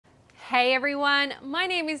Hey everyone, my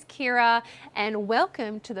name is Kira and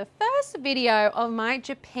welcome to the first video of my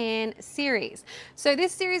Japan series. So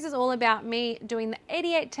this series is all about me doing the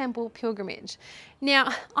 88 temple pilgrimage.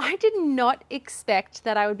 Now, I did not expect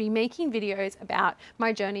that I would be making videos about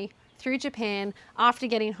my journey through Japan after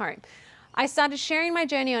getting home. I started sharing my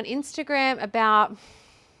journey on Instagram about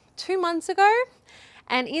 2 months ago,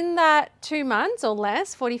 and in that 2 months or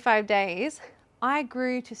less, 45 days, I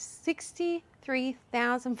grew to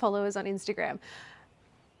 63,000 followers on Instagram.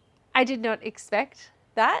 I did not expect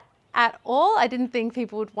that at all. I didn't think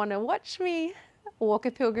people would want to watch me walk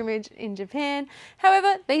a pilgrimage in Japan.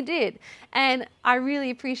 However, they did. And I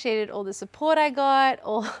really appreciated all the support I got,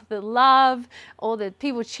 all the love, all the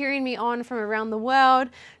people cheering me on from around the world.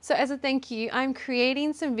 So as a thank you, I'm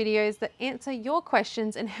creating some videos that answer your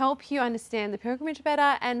questions and help you understand the pilgrimage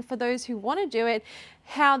better. And for those who want to do it,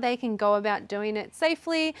 how they can go about doing it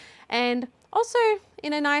safely and also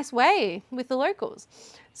in a nice way with the locals.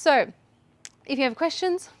 So if you have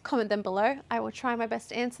questions, comment them below. I will try my best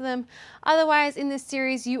to answer them. Otherwise, in this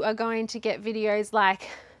series, you are going to get videos like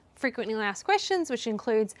frequently asked questions, which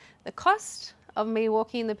includes the cost of me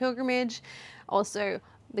walking the pilgrimage, also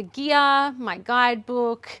the gear, my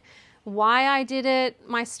guidebook, why I did it,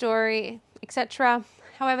 my story, etc.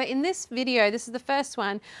 However, in this video, this is the first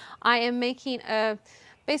one, I am making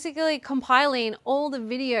basically compiling all the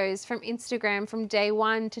videos from Instagram from day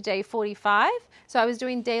 1 to day 45. So I was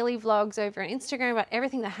doing daily vlogs over on Instagram about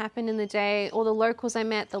everything that happened in the day, all the locals I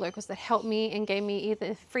met, the locals that helped me and gave me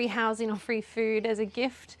either free housing or free food as a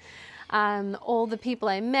gift, all the people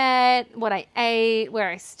I met, what I ate, where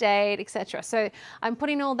I stayed, etc. So I'm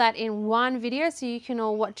putting all that in one video so you can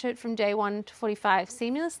all watch it from day 1 to 45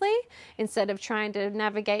 seamlessly instead of trying to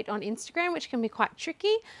navigate on Instagram, which can be quite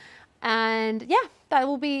tricky. And yeah, that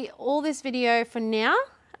will be all this video for now,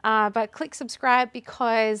 but click subscribe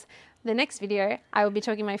because the next video I will be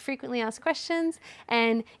talking my frequently asked questions,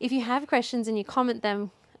 and if you have questions and you comment them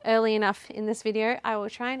early enough in this video, I will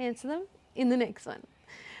try and answer them in the next one.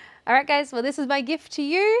 Alright guys, well this is my gift to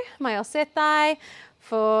you, my osetai,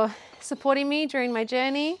 for supporting me during my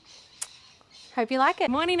journey. Hope you like it.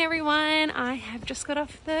 Morning everyone, I have just got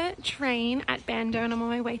off the train at Bando and I'm on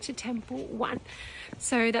my way to Temple 1.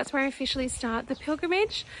 So that's where I officially start the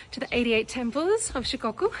pilgrimage to the 88 temples of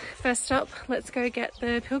Shikoku. First stop, let's go get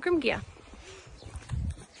the pilgrim gear.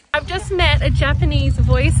 I've just met a Japanese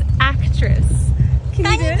voice actress. Can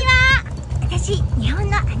you do it?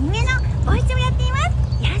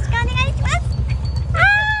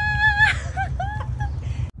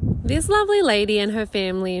 This lovely lady and her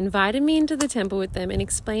family invited me into the temple with them and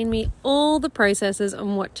explained me all the processes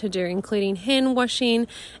on what to do, including hand washing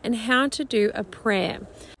and how to do a prayer.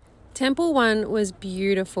 Temple 1 was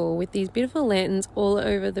beautiful with these beautiful lanterns all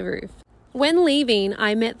over the roof. When leaving,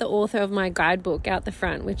 I met the author of my guidebook out the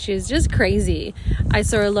front, which is just crazy. I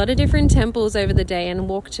saw a lot of different temples over the day and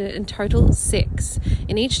walked to in total 6.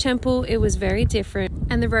 In each temple, it was very different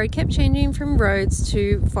and the road kept changing from roads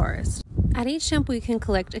to forest. At each temple, you can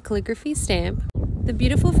collect a calligraphy stamp. The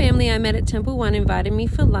beautiful family I met at Temple 1 invited me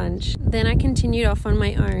for lunch. Then I continued off on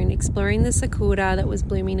my own, exploring the sakura that was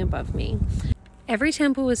blooming above me. Every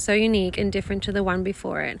temple was so unique and different to the one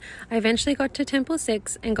before it. I eventually got to Temple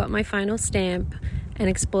 6 and got my final stamp and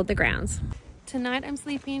explored the grounds. Tonight I'm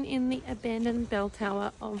sleeping in the abandoned bell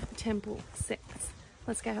tower of Temple 6.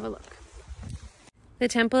 Let's go have a look. The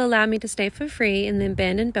temple allowed me to stay for free in the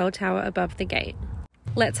abandoned bell tower above the gate.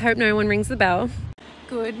 Let's hope no one rings the bell.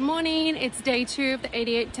 Good morning, it's day 2 of the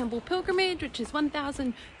 88 temple pilgrimage, which is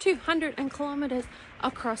 1,200 kilometers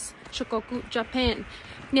across Shikoku, Japan.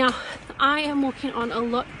 Now, I am walking on a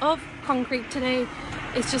lot of concrete today.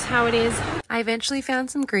 It's just how it is. I eventually found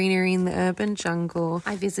some greenery in the urban jungle.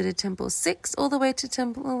 I visited Temple 6 all the way to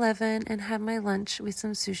Temple 11 and had my lunch with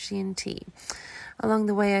some sushi and tea. Along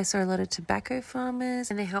the way, I saw a lot of tobacco farmers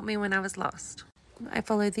and they helped me when I was lost. I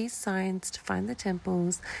followed these signs to find the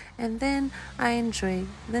temples, and then I enjoyed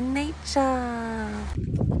the nature.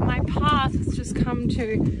 My path has just come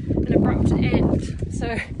to an abrupt end,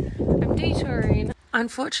 so I'm detouring.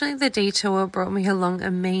 Unfortunately, the detour brought me along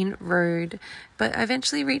a main road, but I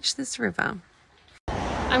eventually reached this river.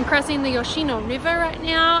 I'm crossing the Yoshino River right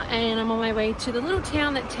now and I'm on my way to the little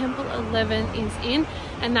town that Temple 11 is in,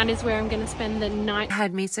 and that is where I'm going to spend the night. I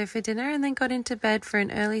had miso for dinner and then got into bed for an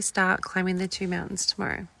early start climbing the 2 mountains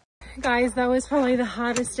tomorrow. Guys, that was probably the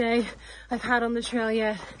hardest day I've had on the trail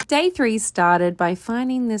yet. Day 3 started by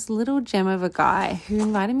finding this little gem of a guy who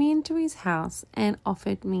invited me into his house and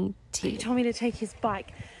offered me tea. He told me to take his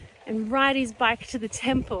bike and ride his bike to the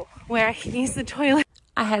temple where I can use the toilet.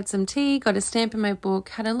 I had some tea, got a stamp in my book,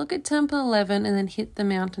 had a look at Temple 11 and then hit the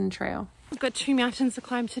mountain trail. I've got 2 mountains to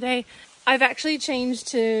climb today. I've actually changed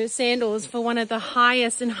to sandals for one of the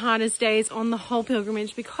highest and hardest days on the whole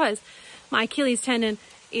pilgrimage because my Achilles tendon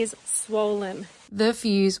is swollen. The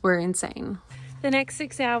views were insane. The next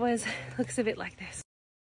 6 hours looks a bit like this.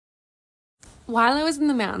 While I was in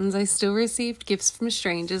the mountains, I still received gifts from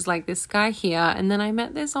strangers like this guy here, and then I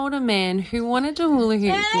met this older man who wanted to hula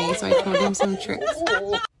hoop me, so I taught him some tricks.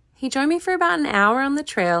 He joined me for about an hour on the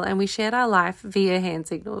trail and we shared our life via hand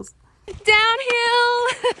signals.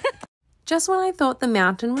 Downhill! Just when I thought the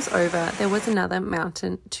mountain was over, there was another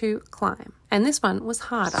mountain to climb, and this one was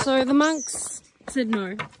harder. So the monks said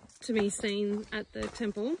no to me staying at the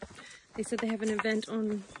temple. They said they have an event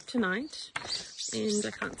on tonight and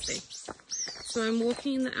I can't stay. So I'm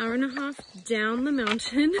walking the hour and a half down the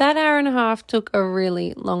mountain. That hour and a half took a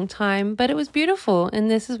really long time, but it was beautiful,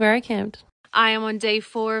 and this is where I camped. I am on day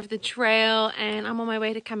 4 of the trail and I'm on my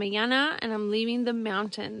way to Kamayana and I'm leaving the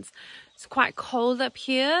mountains. It's quite cold up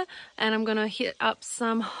here and I'm gonna hit up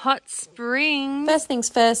some hot springs. First things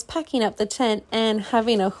first, packing up the tent and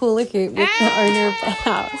having a hula hoop with the owner of the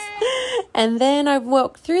house. And then I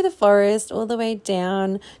walked through the forest all the way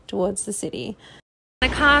down towards the city. The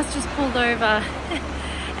car's just pulled over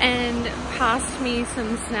and passed me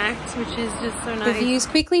some snacks, which is just so nice. The views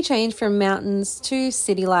quickly changed from mountains to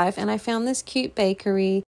city life and I found this cute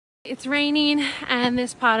bakery. It's raining and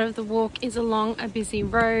this part of the walk is along a busy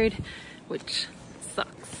road, which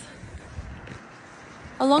sucks.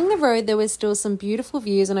 Along the road there was still some beautiful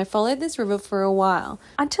views and I followed this river for a while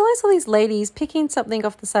until I saw these ladies picking something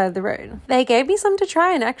off the side of the road. They gave me some to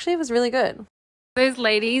try and actually it was really good. Those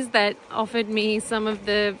ladies that offered me some of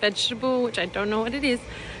the vegetable, which I don't know what it is,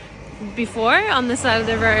 before on the side of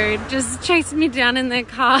the road just chased me down in their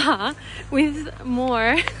car with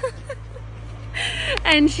more.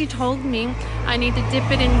 And she told me I need to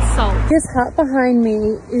dip it in salt. This hut behind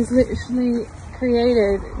me is literally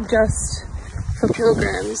created just for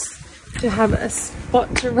pilgrims to have a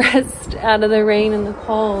spot to rest out of the rain and the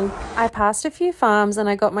cold. I passed a few farms and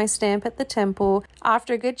I got my stamp at the temple.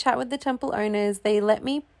 After a good chat with the temple owners, they let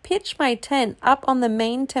me pitch my tent up on the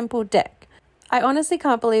main temple deck. I honestly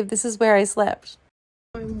can't believe this is where I slept.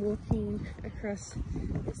 I'm walking across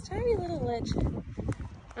this tiny little ledge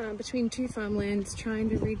between 2 farmlands trying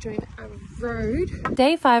to rejoin a road.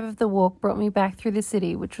 Day 5 of the walk brought me back through the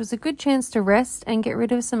city, which was a good chance to rest and get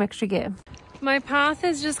rid of some extra gear. My path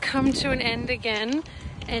has just come to an end again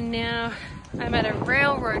and now I'm at a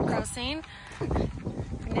railroad crossing.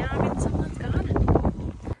 Now I'm in someone's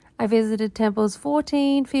garden. I visited temples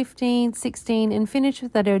 14, 15, 16 and finished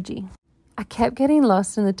with Daroji. I kept getting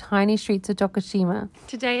lost in the tiny streets of Tokushima.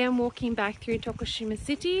 Today I'm walking back through Tokushima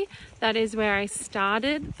City. That is where I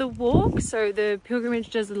started the walk. So the pilgrimage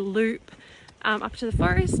does a loop up to the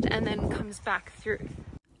forest and then comes back through.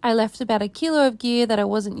 I left about 1 kilo of gear that I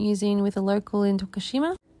wasn't using with a local in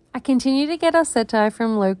Tokushima. I continue to get osetai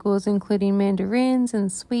from locals, including mandarins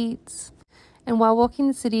and sweets. And while walking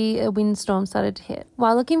the city, a windstorm started to hit.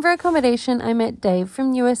 While looking for accommodation, I met Dave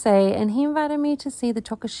from USA and he invited me to see the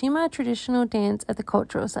Tokushima traditional dance at the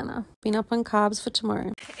Cultural Center. Been up on carbs for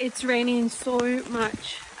tomorrow. It's raining so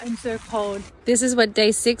much. I'm so cold. This is what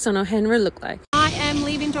day 6 on Henro looked like. I am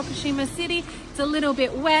leaving Tokushima City. It's a little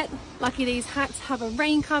bit wet. Lucky these hats have a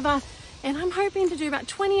rain cover. And I'm hoping to do about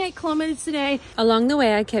 28 kilometers today. Along the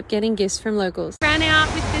way, I kept getting gifts from locals. Ran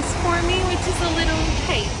out with this for me, which is a little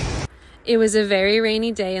cake. It was a very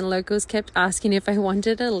rainy day and locals kept asking if I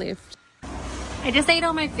wanted a lift. I just ate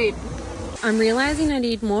all my food. I'm realizing I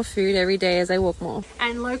need more food every day as I walk more.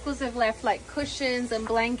 And locals have left like cushions and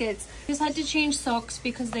blankets. Just had to change socks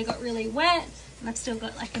because they got really wet and I've still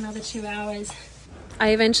got like another 2 hours. I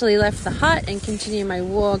eventually left the hut and continued my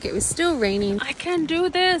walk. It was still raining. I can do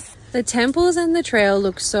this. The temples and the trail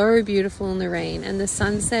looked so beautiful in the rain and the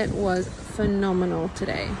sunset was phenomenal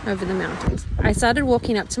today over the mountains. I started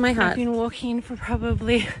walking up to my hut. I've been walking for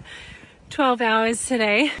probably 12 hours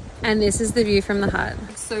today. And this is the view from the hut.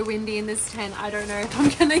 It's so windy in this tent. I don't know if I'm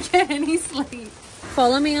gonna get any sleep.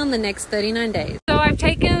 Follow me on the next 39 days. So I've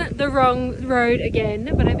taken the wrong road again,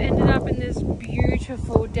 but I've ended up in this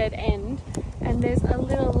beautiful dead end. And there's a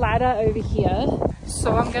little ladder over here.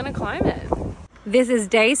 So I'm gonna climb it. This is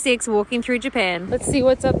day 6 walking through Japan. Let's see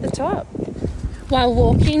what's up the top. While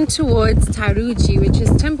walking towards Taruji, which is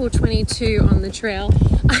temple 22 on the trail,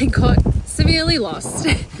 I got severely lost,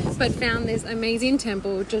 but found this amazing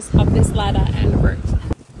temple just up this ladder and rope.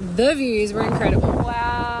 The views were incredible.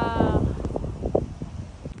 Wow.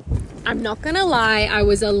 I'm not gonna lie, I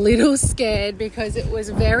was a little scared because it was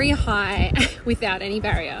very high without any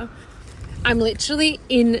barrier. I'm literally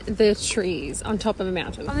in the trees on top of a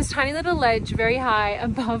mountain. On this tiny little ledge, very high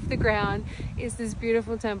above the ground, is this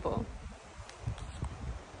beautiful temple.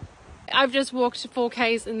 I've just walked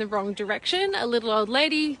 4Ks in the wrong direction. A little old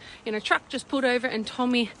lady in a truck just pulled over and told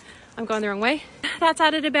me I'm going the wrong way. That's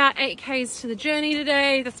added about 8Ks to the journey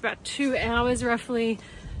today. That's about 2 hours roughly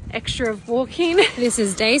extra of walking. This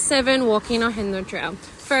is day 7 walking on Henro Trail.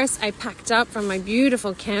 First, I packed up from my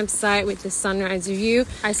beautiful campsite with the sunrise view.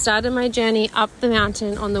 I started my journey up the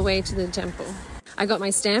mountain on the way to the temple. I got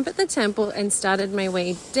my stamp at the temple and started my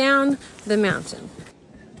way down the mountain.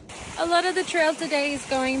 A lot of the trail today is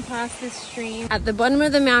going past this stream. At the bottom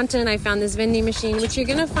of the mountain, I found this vending machine, which you're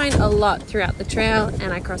gonna find a lot throughout the trail,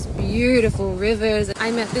 and I crossed beautiful rivers. I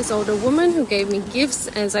met this older woman who gave me gifts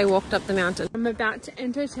as I walked up the mountain. I'm about to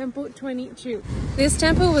enter temple 22. This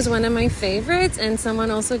temple was one of my favorites, and someone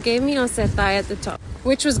also gave me osetai at the top,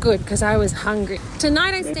 which was good because I was hungry.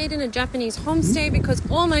 Tonight I stayed in a Japanese homestay because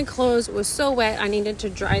all my clothes were so wet I needed to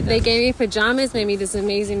dry them. They gave me pajamas, made me this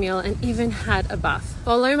amazing meal, and even had a bath.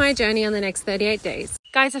 Follow my journey on the next 38 days.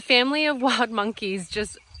 Guys, a family of wild monkeys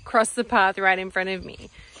just crossed the path right in front of me.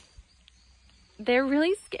 They're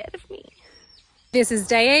really scared of me. This is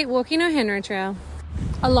day 8 walking on Henro Trail.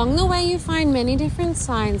 Along the way you find many different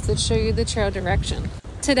signs that show you the trail direction.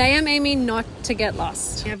 Today I'm aiming not to get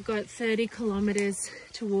lost. I've got 30 kilometers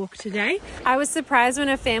to walk today. I was surprised when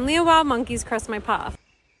a family of wild monkeys crossed my path.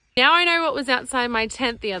 Now I know what was outside my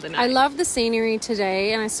tent the other night. I love the scenery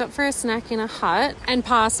today, and I stopped for a snack in a hut and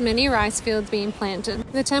passed many rice fields being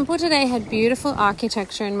planted. The temple today had beautiful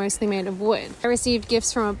architecture and mostly made of wood. I received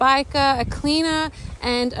gifts from a biker, a cleaner,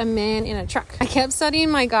 and a man in a truck. I kept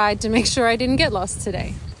studying my guide to make sure I didn't get lost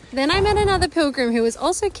today. Then I met another pilgrim who was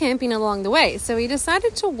also camping along the way, so we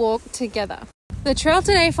decided to walk together. The trail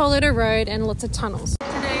today followed a road and lots of tunnels.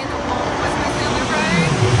 Today the walk was mostly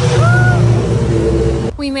on the road.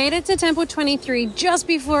 We made it to temple 23 just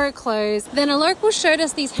before it closed. Then a local showed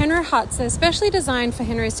us these Henro huts that are specially designed for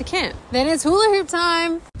Henros to camp. Then it's hula hoop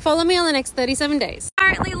time. Follow me on the next 37 days.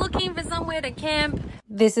 Currently looking for somewhere to camp.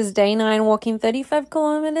 This is day 9 walking 35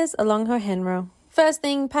 kilometers along Henro. First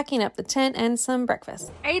thing, packing up the tent and some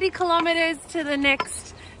breakfast. 80 kilometers to the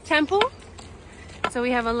next temple. So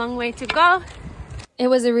we have a long way to go. It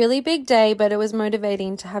was a really big day, but it was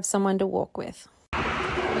motivating to have someone to walk with. We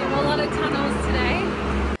have a lot of tunnels today.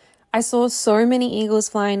 I saw so many eagles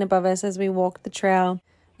flying above us as we walked the trail.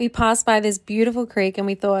 We passed by this beautiful creek and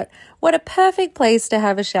we thought, what a perfect place to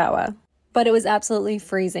have a shower. But it was absolutely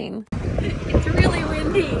freezing. It's really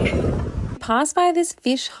windy. We passed by this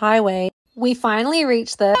fish highway. We finally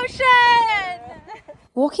reached the ocean!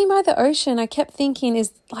 Walking by the ocean, I kept thinking,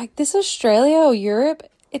 is like this Australia or Europe?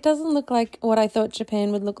 It doesn't look like what I thought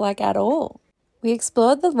Japan would look like at all. We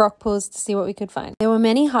explored the rock pools to see what we could find. There were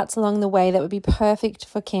many huts along the way that would be perfect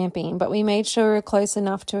for camping, but we made sure we were close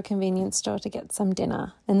enough to a convenience store to get some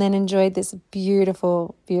dinner and then enjoyed this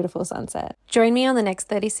beautiful, beautiful sunset. Join me on the next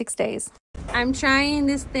 36 days. I'm trying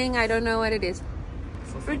this thing. I don't know what it is.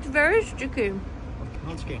 It's very sticky.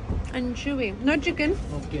 Not chicken. And chewy. Not chicken.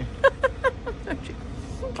 Not chicken. Not chicken.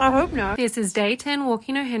 I hope not. This is day 10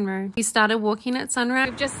 walking on Henro. We started walking at sunrise.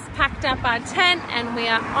 We've just packed up our tent and we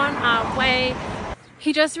are on our way.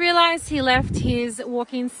 He just realized he left his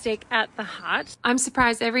walking stick at the hut. I'm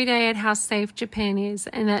surprised every day at how safe Japan is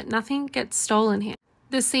and that nothing gets stolen here.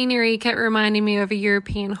 The scenery kept reminding me of a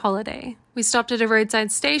European holiday. We stopped at a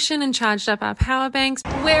roadside station and charged up our power banks.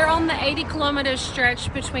 We're on the 80-kilometer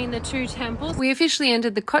stretch between the two temples. We officially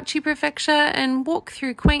entered the Kochi prefecture and walked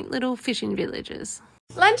through quaint little fishing villages.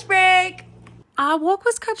 Lunch break! Our walk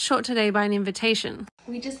was cut short today by an invitation.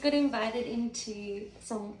 We just got invited into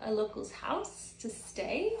a local's house to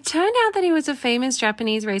stay. It turned out that he was a famous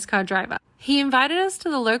Japanese race car driver. He invited us to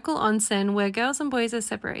the local onsen where girls and boys are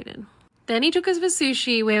separated. Then he took us for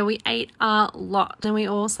sushi where we ate a lot and we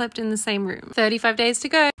all slept in the same room. 35 days to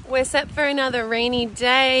go. We're set for another rainy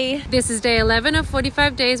day. This is day 11 of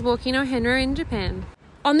 45 days walking on Henro in Japan.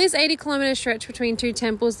 On this 80-kilometer stretch between two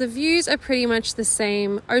temples, the views are pretty much the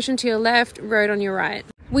same. Ocean to your left, road on your right.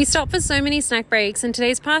 We stopped for so many snack breaks and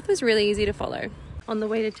today's path was really easy to follow. On the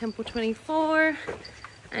way to temple 24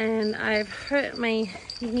 and I've hurt my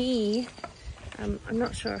knee. I'm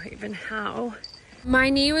not sure even how.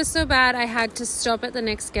 My knee was so bad I had to stop at the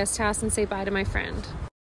next guest house and say bye to my friend.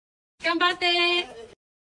 Ganbatte!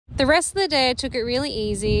 The rest of the day I took it really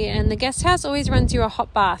easy and the guest house always runs you a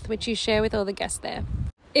hot bath which you share with all the guests there.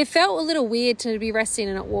 It felt a little weird to be resting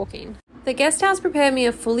and not walking. The guest house prepared me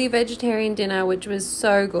a fully vegetarian dinner which was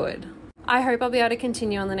so good. I hope I'll be able to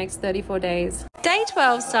continue on the next 34 days. Day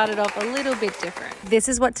 12 started off a little bit different. This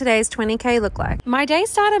is what today's 20K looked like. My day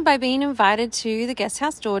started by being invited to the guest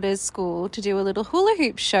house daughter's school to do a little hula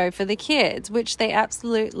hoop show for the kids, which they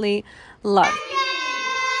absolutely loved.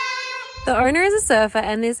 The owner is a surfer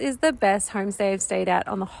and this is the best homestay I've stayed at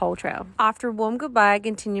on the whole trail. After a warm goodbye, I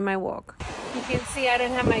continue my walk. You can see I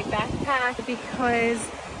don't have my backpack because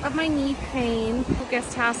of my knee pain. The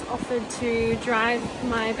guest house offered to drive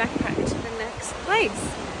my backpack to the next place,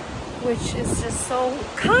 which is just so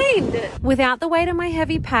kind. Without the weight of my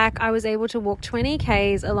heavy pack, I was able to walk 20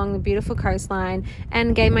 Ks along the beautiful coastline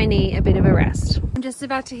and gave my knee a bit of a rest. I'm just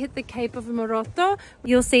about to hit the Cape of Moroto.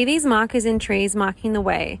 You'll see these markers in trees marking the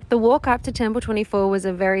way. The walk up to Temple 24 was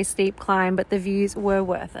a very steep climb, but the views were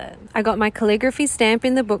worth it. I got my calligraphy stamp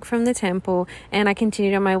in the book from the temple and I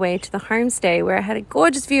continued on my way to the homestay where I had a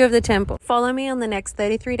gorgeous view of the temple. Follow me on the next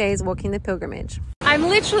 33 days walking the pilgrimage. I'm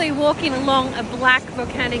literally walking along a black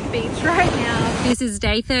volcanic beach right now. This is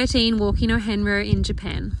day 13 walking Henro in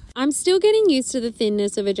Japan. I'm still getting used to the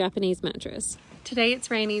thinness of a Japanese mattress. Today it's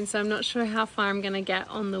raining, so I'm not sure how far I'm going to get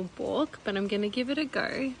on the walk, but I'm going to give it a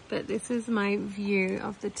go. But this is my view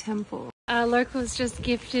of the temple. Locals just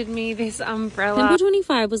gifted me this umbrella. Temple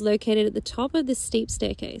 25 was located at the top of this steep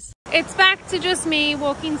staircase. It's back to just me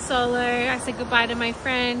walking solo. I said goodbye to my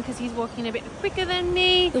friend because he's walking a bit quicker than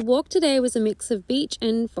me. The walk today was a mix of beach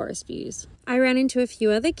and forest views. I ran into a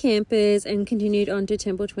few other campers and continued on to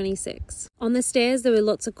Temple 26. On the stairs there were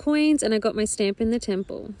lots of coins and I got my stamp in the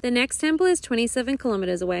temple. The next temple is 27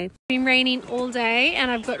 kilometers away. It's been raining all day and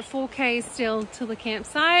I've got 4K still to the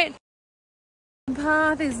campsite. The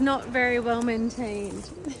path is not very well maintained.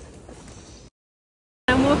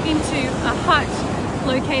 I'm walking to a hut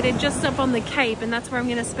located just up on the Cape and that's where I'm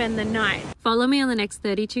going to spend the night. Follow me on the next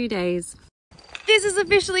 32 days. This is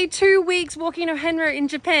officially 2 weeks walking Henro in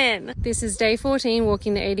Japan. This is day 14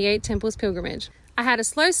 walking the 88 Temples pilgrimage. I had a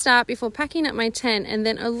slow start before packing up my tent and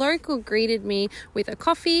then a local greeted me with a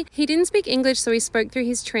coffee. He didn't speak English, so he spoke through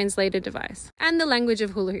his translator device and the language of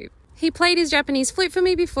hula hoop. He played his Japanese flute for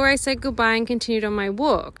me before I said goodbye and continued on my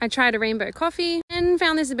walk. I tried a rainbow coffee and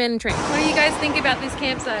found this abandoned tree. What do you guys think about this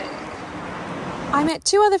campsite? I met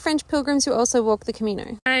 2 other French pilgrims who also walked the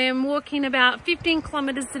Camino. I am walking about 15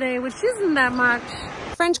 kilometers today, which isn't that much.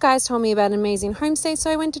 French guys told me about an amazing homestay, so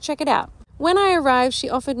I went to check it out. When I arrived, she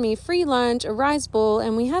offered me free lunch, a rice ball,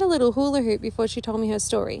 and we had a little hula hoop before she told me her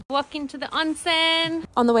story. Walking to the onsen.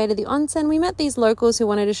 On the way to the onsen, we met these locals who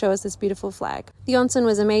wanted to show us this beautiful flag. The onsen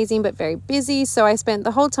was amazing but very busy, so I spent the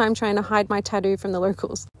whole time trying to hide my tattoo from the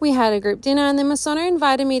locals. We had a group dinner and then Masono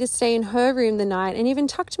invited me to stay in her room the night and even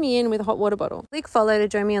tucked me in with a hot water bottle. Lick followed to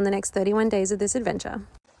join me on the next 31 days of this adventure.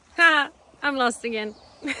 Ha! I'm lost again.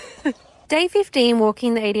 Day 15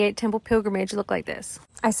 walking the 88 Temple pilgrimage looked like this.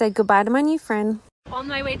 I said goodbye to my new friend. On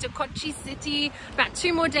my way to Kochi City, about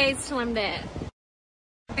 2 more days till I'm there.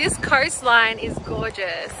 This coastline is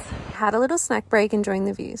gorgeous. Had a little snack break enjoying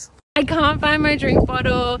the views. I can't find my drink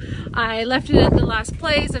bottle. I left it at the last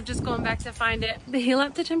place. I've just gone back to find it. The hill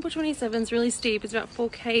up to Temple 27 is really steep. It's about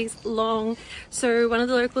 4Ks long. So one of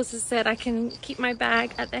the locals has said I can keep my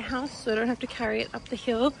bag at the house so I don't have to carry it up the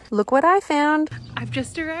hill. Look what I found. I've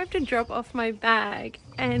just arrived to drop off my bag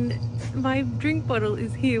and my drink bottle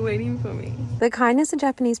is here waiting for me. The kindness of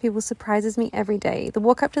Japanese people surprises me every day. The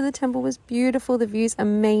walk up to the temple was beautiful, the views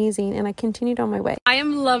amazing, and I continued on my way. I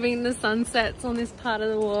am loving the sunsets on this part of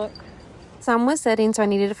the walk. Sun was setting, so I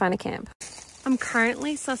needed to find a camp. I'm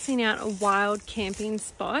currently sussing out a wild camping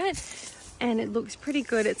spot and it looks pretty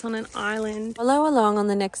good. It's on an island. Follow along on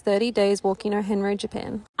the next 30 days walking Henro,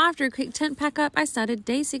 Japan. After a quick tent pack up, I started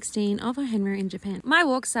day 16 of Henro in Japan. My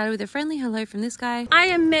walk started with a friendly hello from this guy. I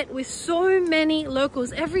am met with so many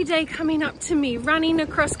locals every day coming up to me, running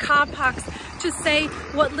across car parks to say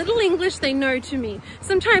what little English they know to me.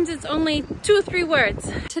 Sometimes it's only 2 or 3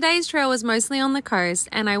 words. Today's trail was mostly on the coast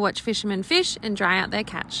and I watched fishermen fish and dry out their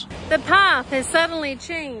catch. The path has suddenly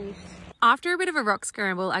changed. After a bit of a rock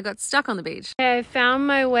scramble, I got stuck on the beach. I found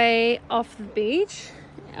my way off the beach,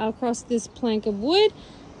 across this plank of wood,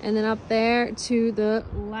 and then up there to the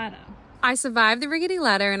ladder. I survived the rickety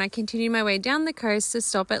ladder and I continued my way down the coast to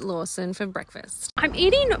stop at Lawson for breakfast. I'm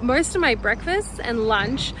eating most of my breakfast and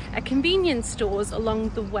lunch at convenience stores along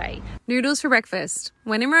the way. Noodles for breakfast,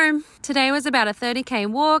 when in Rome. Today was about a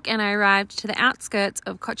 30k walk and I arrived to the outskirts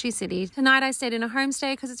of Kochi City. Tonight I stayed in a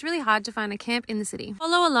homestay because it's really hard to find a camp in the city.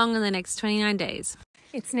 Follow along on the next 29 days.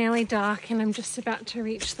 It's nearly dark and I'm just about to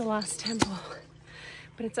reach the last temple,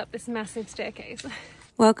 but it's up this massive staircase.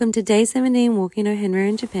 Welcome to day 17 walking Henro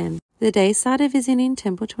in Japan. The day started visiting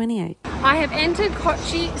Temple 28. I have entered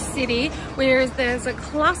Kochi City, where there's a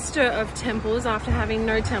cluster of temples after having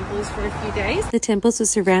no temples for a few days. The temples were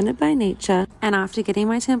surrounded by nature, and after getting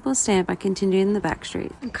my temple stamp, I continued in the back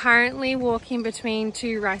street. I'm currently walking between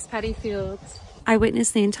two rice paddy fields. I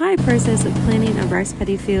witnessed the entire process of planting a rice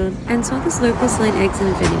paddy field and saw this local selling eggs in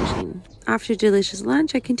a vending machine. After a delicious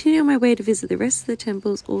lunch, I continued on my way to visit the rest of the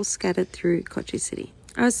temples all scattered through Kochi City.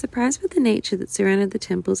 I was surprised with the nature that surrounded the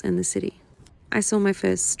temples and the city. I saw my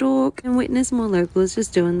first stalk and witnessed more locals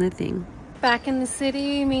just doing their thing. Back in the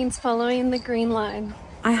city means following the green line.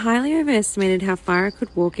 I highly overestimated how far I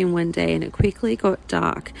could walk in one day, and it quickly got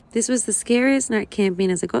dark. This was the scariest night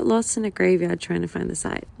camping as I got lost in a graveyard trying to find the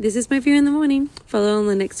site. This is my view in the morning. Follow on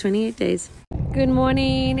the next 28 days. Good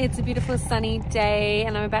morning. It's a beautiful sunny day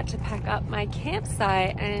and I'm about to pack up my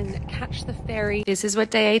campsite and catch the ferry. This is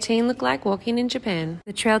what day 18 looked like walking in Japan.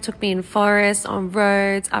 The trail took me in forests, on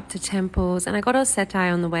roads, up to temples, and I got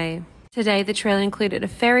Osetai on the way. Today the trail included a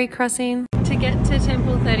ferry crossing. To get to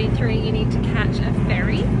Temple 33 you need to catch a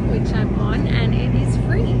ferry, which I'm on, and it is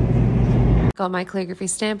free. Got my calligraphy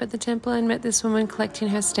stamp at the temple and met this woman collecting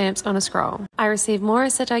her stamps on a scroll. I received more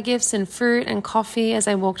Osetai gifts and fruit and coffee as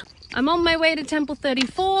I walked. I'm on my way to Temple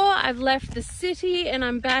 34. I've left the city and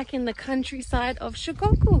I'm back in the countryside of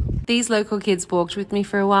Shikoku. These local kids walked with me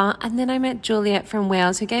for a while, and then I met Juliet from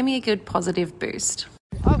Wales, who gave me a good positive boost.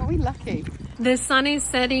 Oh, are we lucky? The sun is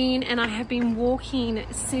setting and I have been walking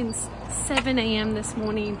since 7 a.m. this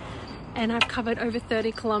morning and I've covered over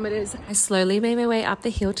 30 kilometers. I slowly made my way up the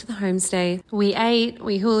hill to the homestay. We ate,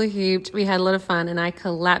 we hula hooped, we had a lot of fun, and I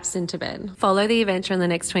collapsed into bed. Follow the adventure in the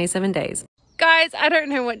next 27 days. Guys, I don't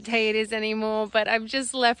know what day it is anymore, but I've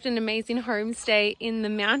just left an amazing homestay in the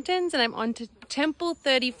mountains and I'm on to Temple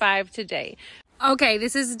 35 today. Okay,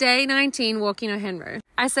 this is day 19 walking on Henro.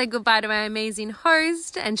 I said goodbye to my amazing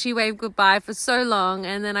host and she waved goodbye for so long,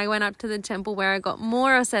 and then I went up to the temple where I got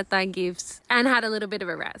more Osetai gifts and had a little bit of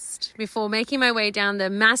a rest before making my way down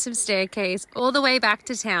the massive staircase all the way back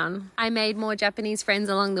to town. I made more Japanese friends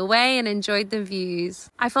along the way and enjoyed the views.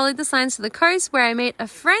 I followed the signs to the coast where I met a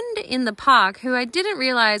friend in the park who I didn't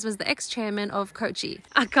realize was the ex-chairman of Kochi.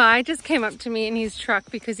 A guy just came up to me in his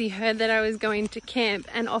truck because he heard that I was going to camp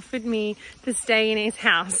and offered me to stay in his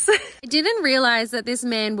house. I didn't realize that this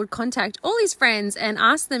man would contact all his friends and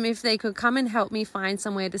ask them if they could come and help me find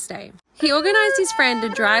somewhere to stay. He organized his friend to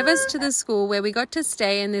drive us to the school where we got to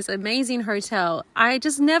stay in this amazing hotel. I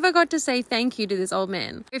just never got to say thank you to this old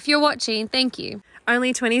man. If you're watching, thank you.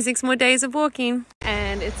 Only 26 more days of walking.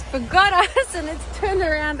 And it's forgot us and it's turned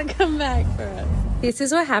around to come back for us. This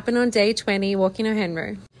is what happened on day 20 walking on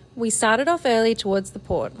Henro. We started off early towards the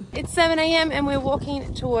port. It's 7 a.m. and we're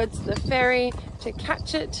walking towards the ferry to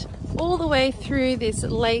catch it all the way through this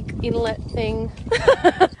lake inlet thing.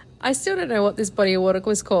 I still don't know what this body of water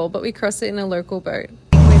was called, but we crossed it in a local boat.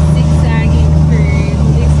 We're zigzagging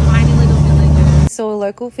through these tiny little villages. We saw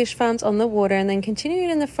local fish farms on the water and then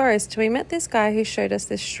continued in the forest till we met this guy who showed us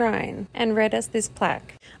this shrine and read us this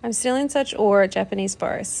plaque. I'm still in such awe at Japanese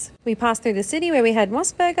forests. We passed through the city where we had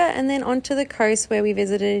moss burger and then onto the coast where we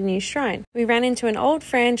visited a new shrine. We ran into an old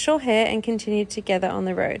friend, short hair, and continued together on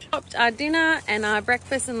the road. Stopped our dinner and our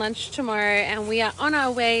breakfast and lunch tomorrow, and we are on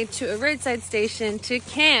our way to a roadside station to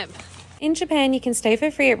camp. In Japan, you can stay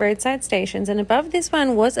for free at roadside stations, and above this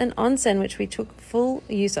one was an onsen, which we took full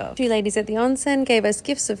use of. Two ladies at the onsen gave us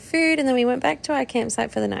gifts of food, and then we went back to our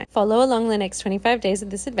campsite for the night. Follow along the next 25 days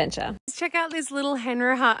of this adventure. Let's check out this little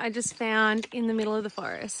Henro hut I just found in the middle of the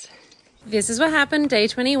forest. This is what happened day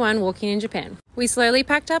 21 walking in Japan. We slowly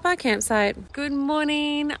packed up our campsite. Good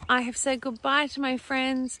morning. I have said goodbye to my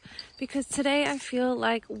friends because today I feel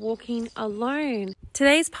like walking alone.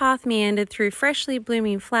 Today's path meandered through freshly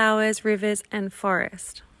blooming flowers, rivers, and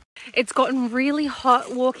forest. It's gotten really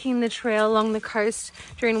hot walking the trail along the coast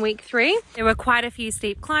during week 3. There were quite a few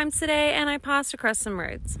steep climbs today, and I passed across some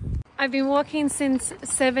roads. I've been walking since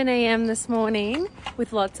 7 a.m. this morning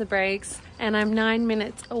with lots of breaks, and I'm 9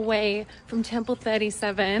 minutes away from Temple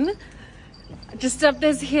 37, just up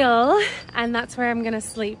this hill, and that's where I'm gonna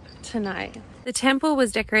sleep tonight. The temple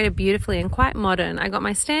was decorated beautifully and quite modern. I got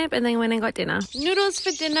my stamp and then went and got dinner. Noodles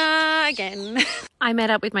for dinner again. I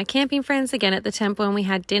met up with my camping friends again at the temple and we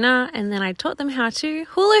had dinner, and then I taught them how to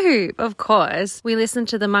hula hoop, of course. We listened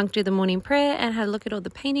to the monk do the morning prayer and had a look at all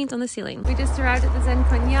the paintings on the ceiling. We just arrived at the Zen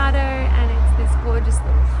Conyado and it's this gorgeous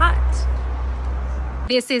little hut.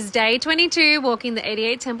 This is day 22 walking the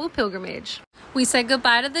 88 temple pilgrimage. We said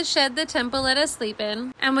goodbye to the shed the temple let us sleep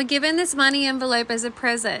in, and were given this money envelope as a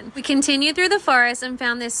present. We continued through the forest and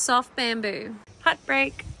found this soft bamboo. Hut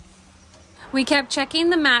break. We kept checking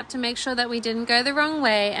the map to make sure that we didn't go the wrong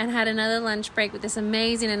way and had another lunch break with this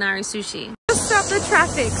amazing Inari sushi. Stop the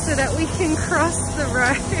traffic so that we can cross the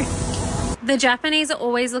road. The Japanese are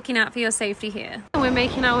always looking out for your safety here. We're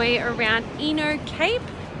making our way around Ino Cape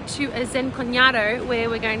to a Zen Conyado where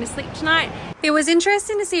we're going to sleep tonight. It was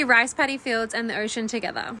interesting to see rice paddy fields and the ocean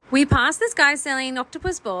together. We passed this guy selling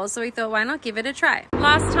octopus balls, so we thought, why not give it a try?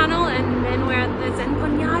 Last tunnel, and then we're at the Zen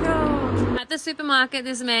Conyado. At the supermarket,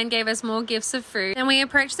 this man gave us more gifts of fruit, and we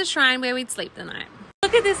approached the shrine where we'd sleep the night.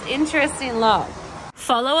 Look at this interesting log.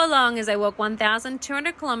 Follow along as I walk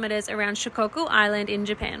 1,200 kilometers around Shikoku Island in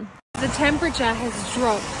Japan. The temperature has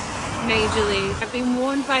dropped majorly. I've been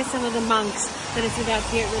warned by some of the monks that it's about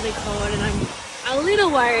to get really cold, and I'm a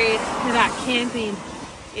little worried about camping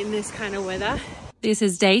in this kind of weather. This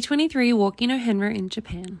is day 23 walking Henro in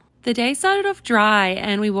Japan. The day started off dry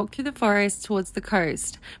and we walked through the forest towards the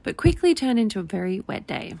coast, but quickly turned into a very wet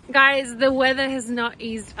day. Guys, the weather has not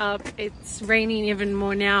eased up. It's raining even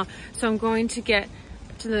more now, so I'm going to get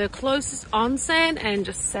to the closest onsen and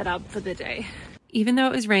just set up for the day. Even though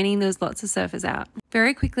it was raining, there was lots of surfers out.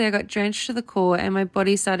 Very quickly, I got drenched to the core and my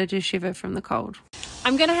body started to shiver from the cold.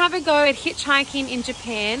 I'm going to have a go at hitchhiking in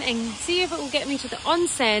Japan and see if it will get me to the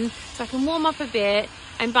onsen so I can warm up a bit,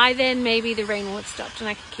 and by then maybe the rain will have stopped and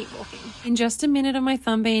I can keep walking. In just a minute of my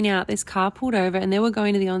thumb being out, this car pulled over and they were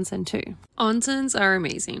going to the onsen too. Onsens are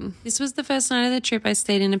amazing. This was the first night of the trip I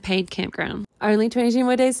stayed in a paid campground. Only 22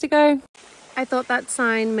 more days to go. I thought that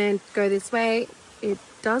sign meant go this way. It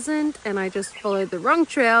doesn't, and I just followed the wrong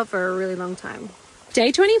trail for a really long time.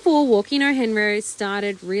 Day 24 walking Henro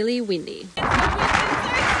started really windy.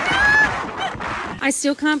 I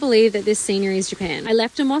still can't believe that this scenery is Japan. I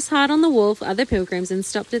left a moss hut on the wall for other pilgrims and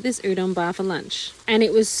stopped at this udon bar for lunch. And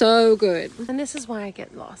it was so good. And this is why I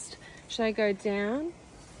get lost. Should I go down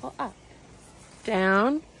or up?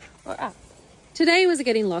 Down or up? Today was a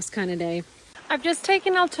getting lost kind of day. I've just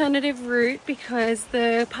taken an alternative route because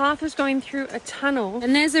the path was going through a tunnel.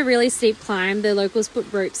 And there's a really steep climb. The locals put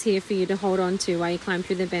ropes here for you to hold on to while you climb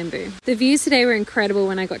through the bamboo. The views today were incredible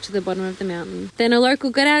when I got to the bottom of the mountain. Then a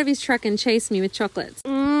local got out of his truck and chased me with chocolates.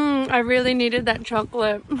 I really needed that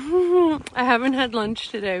chocolate. I haven't had lunch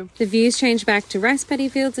today. The views changed back to rice paddy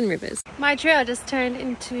fields and rivers. My trail just turned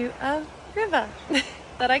into a river.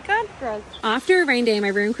 That I can't cross. After a rain day, my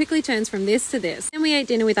room quickly turns from this to this. And we ate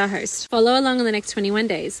dinner with our host. Follow along on the next 21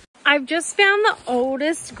 days. I've just found the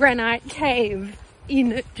oldest granite cave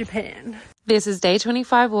in Japan. This is day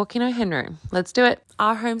 25 walking Henro. Let's do it.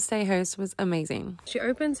 Our homestay host was amazing. She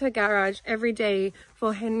opens her garage every day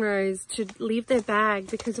for Henros to leave their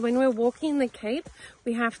bag, because when we're walking the cape,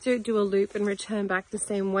 we have to do a loop and return back the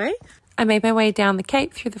same way. I made my way down the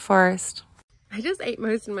cape through the forest. I just ate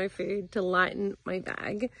most of my food to lighten my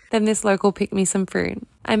bag. Then this local picked me some fruit.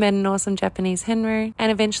 I met an awesome Japanese Henro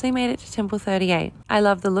and eventually made it to Temple 38. I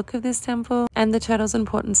love the look of this temple and the turtle's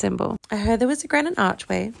important symbol. I heard there was a granite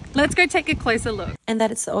archway. Let's go take a closer look. And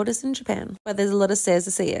that it's the oldest in Japan, but there's a lot of stairs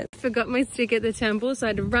to see it. Forgot my stick at the temple, so I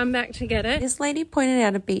had to run back to get it. This lady pointed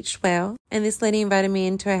out a beach whale, and this lady invited me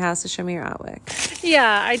into her house to show me her artwork.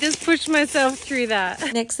 Yeah, I just pushed myself through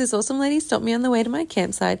that. Next, this awesome lady stopped me on the way to my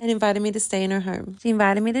campsite and invited me to stay in her home. She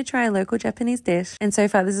invited me to try a local Japanese dish, and so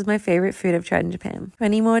far this is my favorite food I've tried in Japan.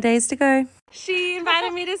 20 more days to go. She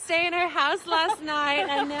invited me to stay in her house last night,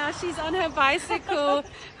 and now she's on her bicycle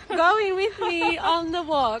going with me on the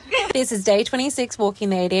walk. This is day 26 walking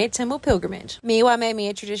the 88 Temple pilgrimage. Miwa made me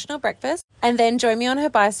a traditional breakfast and then joined me on her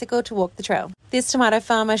bicycle to walk the trail. This tomato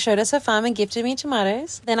farmer showed us her farm and gifted me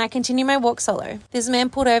tomatoes. Then I continued my walk solo. This man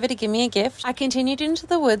pulled over to give me a gift. I continued into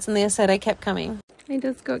the woods and the assetto kept coming. I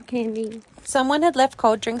just got candy. Someone had left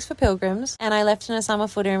cold drinks for pilgrims, and I left in a summer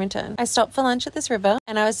footer in return. I stopped for lunch at this river,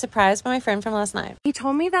 and I was surprised by my friend from last night. He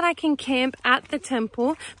told me that I can camp at the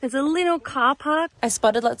temple. There's a little car park. I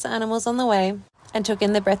spotted lots of animals on the way and took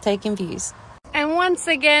in the breathtaking views. And once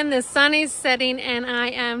again, the sun is setting and I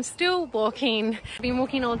am still walking. I've been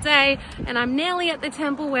walking all day and I'm nearly at the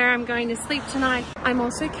temple where I'm going to sleep tonight. I'm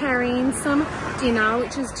also carrying some dinner,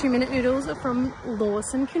 which is 2-minute noodles from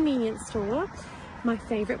Lawson convenience store. My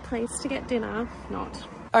favorite place to get dinner, not.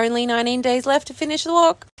 Only 19 days left to finish the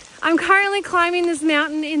walk. I'm currently climbing this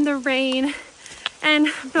mountain in the rain, and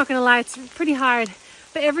I'm not gonna lie, it's pretty hard.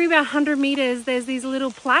 But every about 100 meters, there's these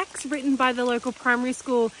little plaques written by the local primary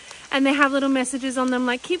school, and they have little messages on them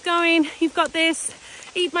like, keep going, you've got this,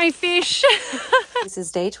 eat my fish. This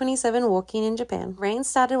is day 27 walking in Japan. Rain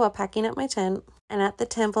started while packing up my tent, and at the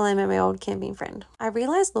temple I met my old camping friend. I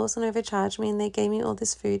realized Lawson overcharged me and they gave me all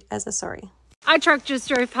this food as a sorry. Our truck just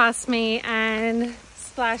drove past me and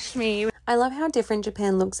splashed me. I love how different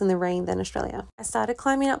Japan looks in the rain than Australia. I started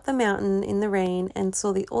climbing up the mountain in the rain and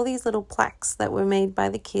saw all these little plaques that were made by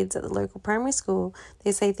the kids at the local primary school.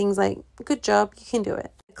 They say things like, "Good job, you can do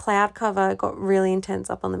it." The cloud cover got really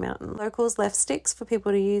intense up on the mountain. Locals left sticks for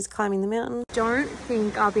people to use climbing the mountain. Don't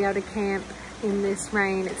think I'll be able to camp in this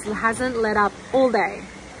rain. It hasn't let up all day.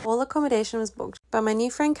 All accommodation was booked, but my new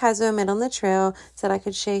friend Kazuo I met on the trail said I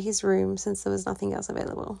could share his room since there was nothing else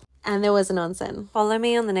available. And there was an onsen. Follow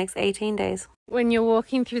me on the next 18 days. When you're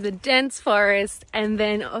walking through the dense forest and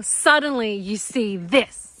then suddenly you see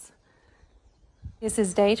this. This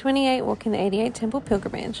is day 28 walking the 88 Temple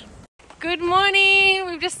Pilgrimage. Good morning,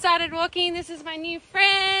 we've just started walking. This is my new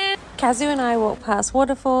friend. Kazuo and I walked past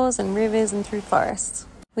waterfalls and rivers and through forests.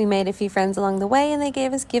 We made a few friends along the way and they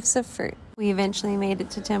gave us gifts of fruit. We eventually made it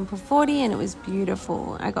to Temple 40 and it was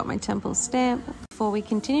beautiful. I got my temple stamp before we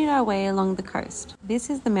continued our way along the coast. This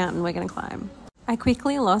is the mountain we're going to climb. I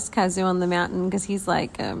quickly lost Kazuo on the mountain because he's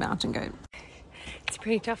like a mountain goat. It's a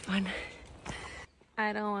pretty tough one.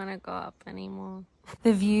 I don't want to go up anymore.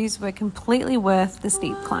 The views were completely worth the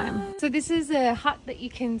steep climb. So this is a hut that you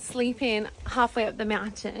can sleep in halfway up the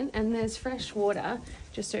mountain and there's fresh water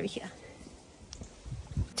just over here.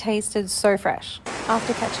 Tasted so fresh.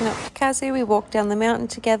 After catching up with Kazuo, we walked down the mountain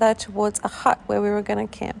together towards a hut where we were going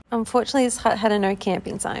to camp. Unfortunately, this hut had a no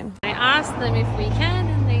camping sign. I asked them if we can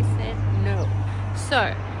and they said no.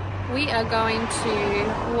 So we are going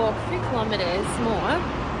to walk 3 kilometers more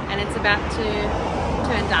and it's about to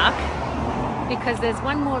turn dark because there's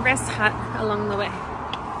one more rest hut along the way.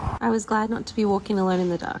 I was glad not to be walking alone in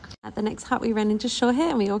the dark. At the next hut, we ran into Shohei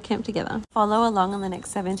and we all camped together. Follow along on the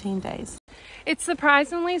next 17 days. It's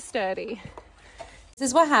surprisingly sturdy. This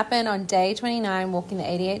is what happened on day 29 walking the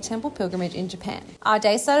 88 Temple Pilgrimage in Japan. Our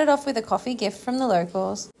day started off with a coffee gift from the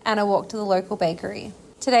locals and a walk to the local bakery.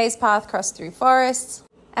 Today's path crossed through forests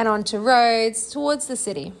and onto roads towards the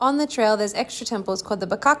city. On the trail, there's extra temples called the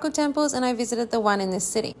Bakaku temples and I visited the one in this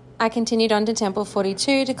city. I continued on to Temple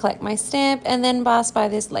 42 to collect my stamp and then passed by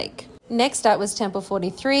this lake. Next up was Temple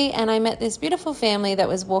 43 and I met this beautiful family that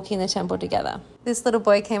was walking the temple together. This little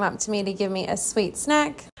boy came up to me to give me a sweet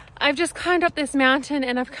snack. I've just climbed up this mountain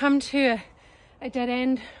and I've come to a dead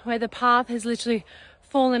end where the path has literally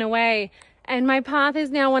fallen away and my path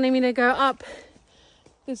is now wanting me to go up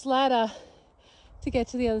this ladder to get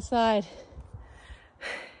to the other side.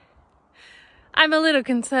 I'm a little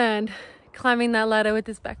concerned climbing that ladder with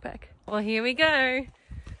this backpack. Well, here we go.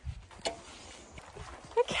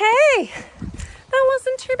 Okay, that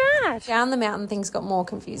wasn't too bad. Down the mountain, things got more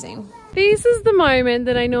confusing. This is the moment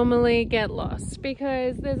that I normally get lost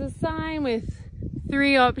because there's a sign with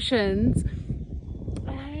 3 options.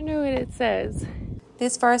 I don't know what it says.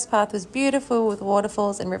 This forest path was beautiful with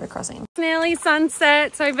waterfalls and river crossing. It's nearly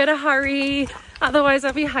sunset, so I better hurry. Otherwise,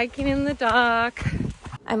 I'll be hiking in the dark.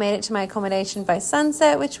 I made it to my accommodation by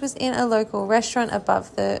sunset, which was in a local restaurant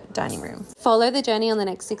above the dining room. Follow the journey on the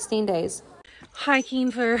next 16 days.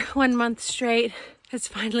 Hiking for 1 month straight has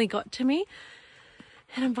finally got to me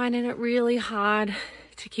and I'm finding it really hard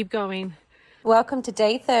to keep going. Welcome to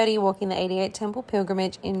day 30 walking the 88 Temple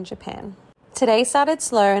Pilgrimage in Japan. Today started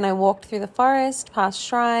slow and I walked through the forest, past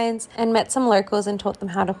shrines and met some locals and taught them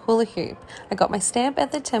how to hula hoop. I got my stamp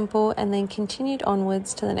at the temple and then continued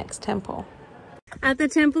onwards to the next temple. At the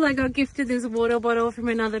temple I got gifted this water bottle from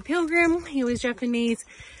another pilgrim. He was Japanese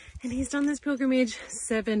and he's done this pilgrimage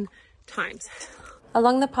 7 times.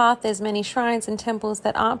 Along the path, there's many shrines and temples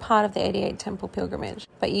that aren't part of the 88 Temple Pilgrimage,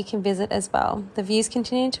 but you can visit as well. The views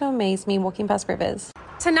continue to amaze me walking past rivers.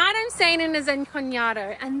 Tonight I'm staying in a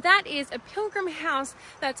Zenkonyato, and that is a pilgrim house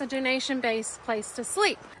that's a donation-based place to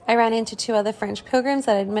sleep. I ran into 2 other French pilgrims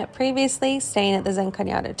that I'd met previously, staying at the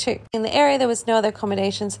Zenkonyato too. In the area, there was no other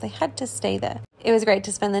accommodation, so they had to stay there. It was great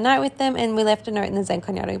to spend the night with them, and we left a note in the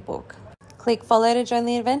Zenkonyato book. Click follow to join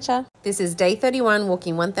the adventure. This is day 31,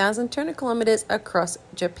 walking 1,200 kilometers across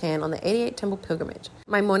Japan on the 88 Temple Pilgrimage.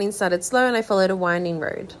 My morning started slow and I followed a winding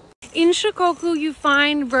road. In Shikoku, you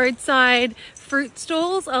find roadside fruit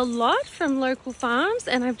stalls a lot from local farms,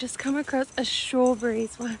 and I've just come across a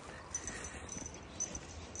strawberries one.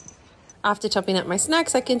 After topping up my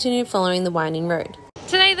snacks, I continued following the winding road.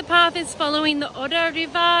 Today the path is following the Oda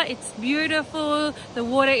River. It's beautiful. The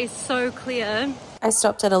water is so clear. I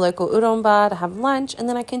stopped at a local udon bar to have lunch and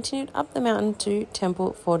then I continued up the mountain to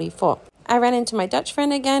Temple 44. I ran into my Dutch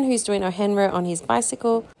friend again who's doing a Henro on his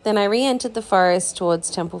bicycle. Then I re-entered the forest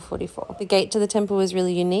towards Temple 44. The gate to the temple was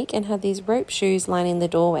really unique and had these rope shoes lining the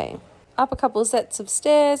doorway. Up a couple of sets of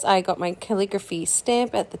stairs, I got my calligraphy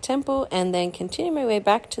stamp at the temple and then continued my way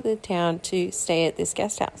back to the town to stay at this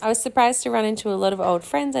guest house. I was surprised to run into a lot of old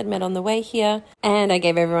friends I'd met on the way here, and I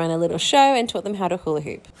gave everyone a little show and taught them how to hula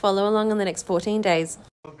hoop. Follow along on the next 14 days.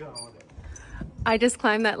 I just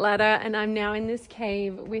climbed that ladder and I'm now in this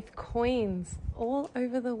cave with coins all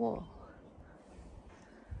over the wall.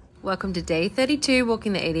 Welcome to day 32,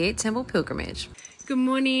 walking the 88 Temple Pilgrimage. Good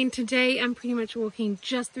morning. Today I'm pretty much walking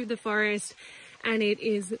just through the forest and it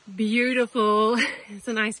is beautiful. It's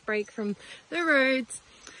a nice break from the roads.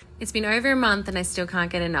 It's been over a month and I still can't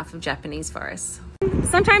get enough of Japanese forests.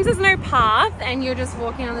 Sometimes there's no path and you're just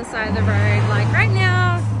walking on the side of the road, like right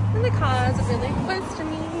now, and the cars are really close to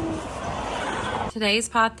me. Today's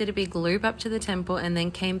path did a big loop up to the temple and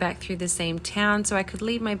then came back through the same town so I could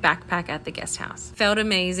leave my backpack at the guest house. Felt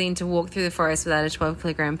amazing to walk through the forest without a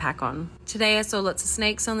 12-kilogram pack on. Today I saw lots of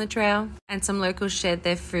snakes on the trail and some locals shared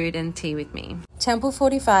their food and tea with me. Temple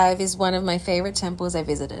 45 is one of my favorite temples I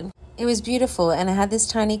visited. It was beautiful and it had this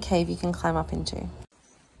tiny cave you can climb up into.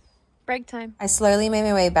 Break time. I slowly made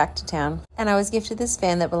my way back to town and I was gifted this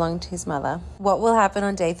fan that belonged to his mother. What will happen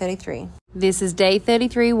on day 33? This is day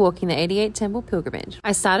 33, walking the 88 Temple Pilgrimage.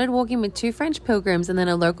 I started walking with 2 French pilgrims and then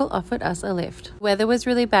a local offered us a lift. Weather was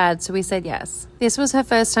really bad, so we said yes. This was her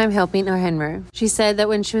first time helping Henro. She said that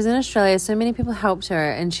when she was in Australia, so many people helped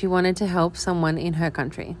her and she wanted to help someone in her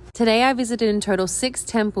country. Today I visited in total 6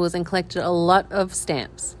 temples and collected a lot of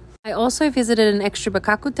stamps. I also visited an extra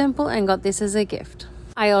Bakaku temple and got this as a gift.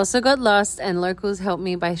 I also got lost and locals helped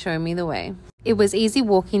me by showing me the way. It was easy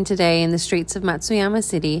walking today in the streets of Matsuyama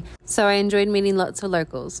City, so I enjoyed meeting lots of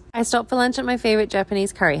locals. I stopped for lunch at my favorite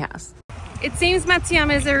Japanese curry house. It seems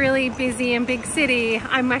Matsuyama is a really busy and big city.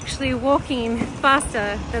 I'm actually walking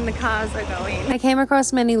faster than the cars are going. I came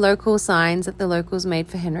across many local signs that the locals made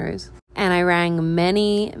for Henros, and I rang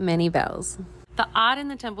many bells. The art in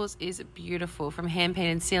the temples is beautiful, from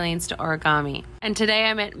hand-painted ceilings to origami. And today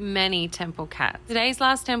I met many temple cats. Today's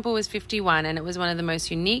last temple was 51 and it was one of the most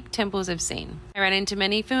unique temples I've seen. I ran into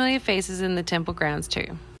many familiar faces in the temple grounds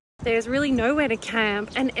too. There's really nowhere to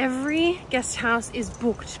camp and every guest house is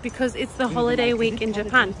booked because it's the holiday week in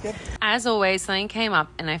Japan. As always, something came up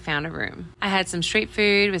and I found a room. I had some street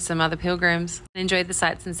food with some other pilgrims and enjoyed the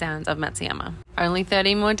sights and sounds of Matsuyama. Only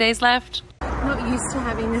 30 more days left. Not used to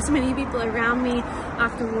having this many people around me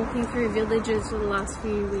after walking through villages for the last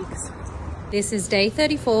few weeks. This is day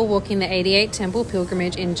 34, walking the 88 Temple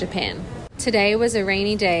Pilgrimage in Japan. Today was a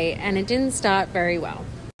rainy day and it didn't start very well.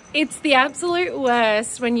 It's the absolute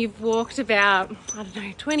worst when you've walked about,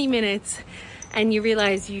 20 minutes and you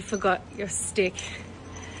realize you forgot your stick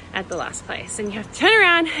at the last place and you have to turn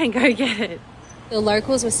around and go get it. The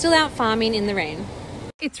locals were still out farming in the rain.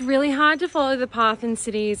 It's really hard to follow the path in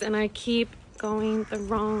cities and I keep going the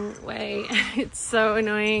wrong way. It's so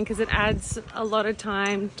annoying because it adds a lot of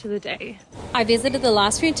time to the day. I visited the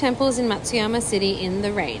last few temples in Matsuyama City in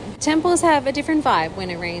the rain. Temples have a different vibe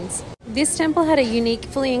when it rains. This temple had a unique,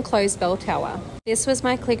 fully enclosed bell tower. This was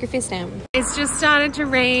my calligraphy stamp. It's just started to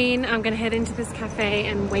rain. I'm gonna head into this cafe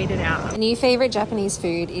and wait it out. A new favorite Japanese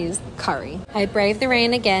food is curry. I braved the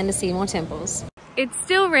rain again to see more temples. It's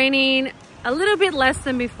still raining, a little bit less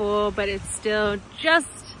than before, but it's still just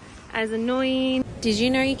as annoying. Did you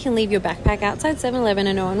know you can leave your backpack outside 7-Eleven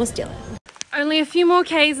and no one will steal it? Only a few more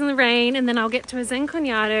Ks in the rain and then I'll get to a Zen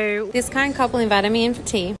Cognato. This kind couple invited me in for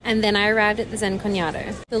tea and then I arrived at the Zen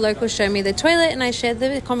Cognato. The locals showed me the toilet and I shared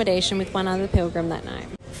the accommodation with one other pilgrim that night.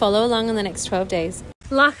 Follow along on the next 12 days.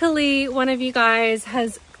 Luckily, one of you guys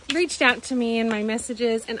has reached out to me in my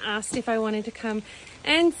messages and asked if I wanted to come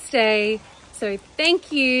and stay. So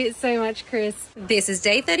thank you so much, Chris. This is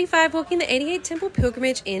day 35, walking the 88 Temple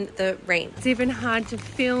Pilgrimage in the rain. It's even hard to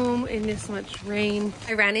film in this much rain.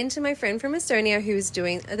 I ran into my friend from Estonia who was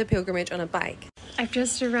doing the pilgrimage on a bike. I've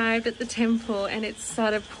just arrived at the temple and it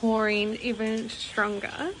started pouring even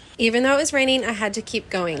stronger. Even though it was raining, I had to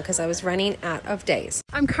keep going because I was running out of days.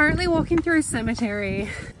 I'm currently walking through a cemetery.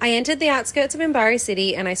 I entered the outskirts of Imbari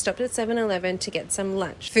City and I stopped at 7-Eleven to get some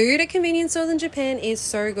lunch. Food at convenience stores in Japan is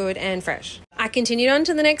so good and fresh. I continued on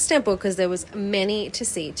to the next temple because there was many to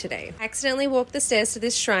see today. I accidentally walked the stairs to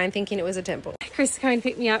this shrine thinking it was a temple. Chris is going to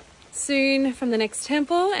pick me up soon from the next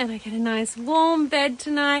temple and I get a nice warm bed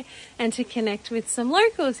tonight and to connect with some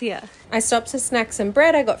locals here. I stopped to snack some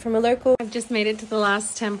bread I got from a local. I've just made it to the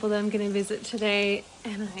last temple that I'm going to visit today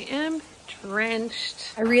and I am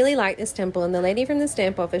drenched. I really like this temple, and the lady from the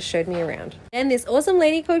stamp office showed me around. And this awesome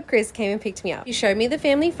lady called Chris came and picked me up. She showed me the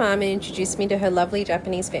family farm and introduced me to her lovely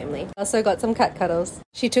Japanese family. Also got some cat cuddles.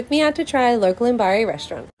 She took me out to try a local Imbari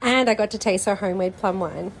restaurant, and I got to taste her homemade plum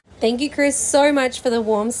wine. Thank you, Chris, so much for the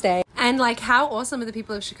warm stay. And like, how awesome are the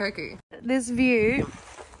people of Shikoku? This view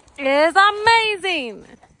is amazing.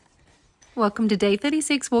 Welcome to day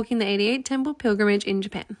 36, walking the 88 temple pilgrimage in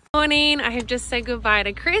Japan. Morning, I have just said goodbye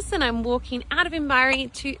to Chris and I'm walking out of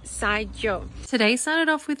Imbari to Saijo. Today started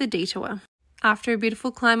off with a detour. After a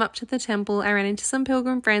beautiful climb up to the temple, I ran into some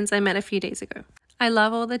pilgrim friends I met a few days ago. I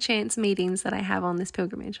love all the chance meetings that I have on this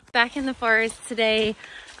pilgrimage. Back in the forest today,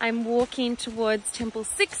 I'm walking towards Temple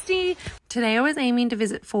 60. Today I was aiming to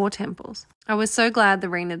visit 4 temples. I was so glad the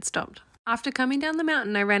rain had stopped. After coming down the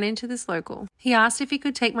mountain, I ran into this local. He asked if he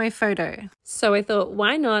could take my photo. So I thought,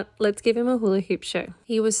 why not? Let's give him a hula hoop show.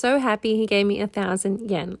 He was so happy he gave me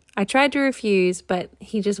 1,000 yen. I tried to refuse, but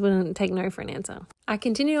he just wouldn't take no for an answer. I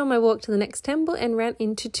continued on my walk to the next temple and ran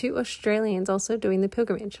into 2 Australians also doing the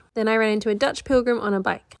pilgrimage. Then I ran into a Dutch pilgrim on a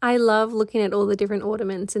bike. I love looking at all the different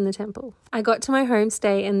ornaments in the temple. I got to my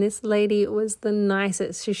homestay and this lady was the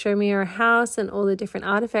nicest. She showed me her house and all the different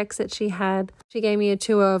artifacts that she had. She gave me a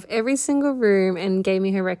tour of every single room and gave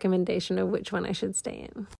me her recommendation of which one I should stay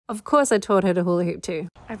in. Of course, I taught her to hula hoop too.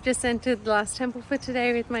 I've just entered the last temple for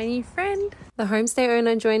today with my new friend. The homestay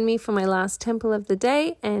owner joined me for my last temple of the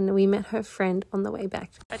day and we met her friend on the way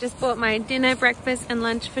back. I just bought my dinner, breakfast and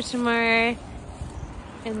lunch for tomorrow,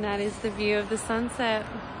 and that is the view of the sunset.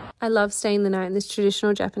 I love staying the night in this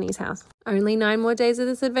traditional Japanese house. Only 9 more days of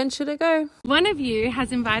this adventure to go. One of you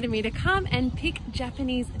has invited me to come and pick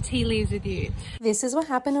Japanese tea leaves with you. This is what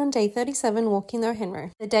happened on day 37 walking the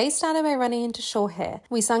Henro. The day started by running into short hair.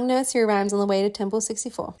 We sung nursery rhymes on the way to Temple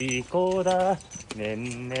 64.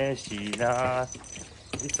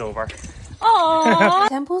 It's over. Aww.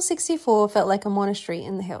 Temple 64 felt like a monastery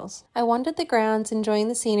in the hills. I wandered the grounds, enjoying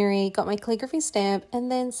the scenery, got my calligraphy stamp,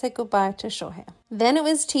 and then said goodbye to short hair. Then it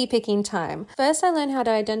was tea picking time. First I learned how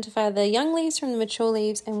to identify the young leaves from the mature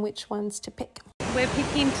leaves and which ones to pick. We're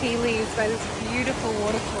picking tea leaves by this beautiful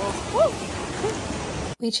waterfall. Woo!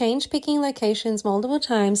 We changed picking locations multiple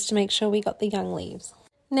times to make sure we got the young leaves.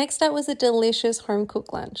 Next up was a delicious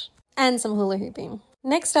home-cooked lunch and some hula hooping.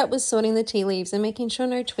 Next up was sorting the tea leaves and making sure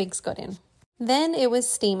no twigs got in. Then it was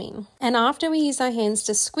steaming, and after we used our hands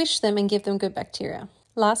to squish them and give them good bacteria.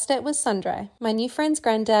 Last step was sun dry. My new friend's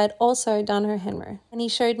granddad also done her Henro, and he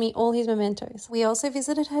showed me all his mementos. We also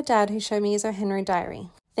visited her dad, who showed me his Henro diary.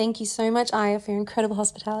 Thank you so much, Aya, for your incredible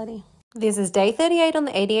hospitality. This is day 38 on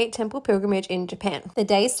the 88 temple pilgrimage in Japan. The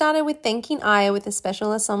day started with thanking Aya with a special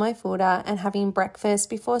asomai fura and having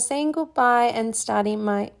breakfast before saying goodbye and starting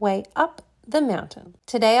my way up the mountain.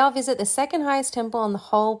 Today I'll visit the second highest temple on the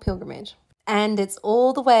whole pilgrimage, and it's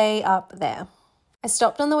all the way up there. I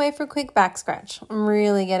stopped on the way for a quick back scratch. I'm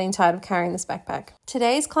really getting tired of carrying this backpack.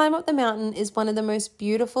 Today's climb up the mountain is one of the most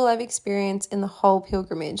beautiful I've experienced in the whole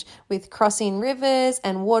pilgrimage, with crossing rivers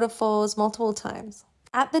and waterfalls multiple times.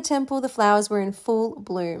 At the temple, the flowers were in full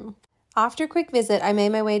bloom. After a quick visit, I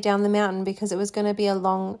made my way down the mountain because it was going to be a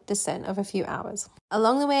long descent of a few hours.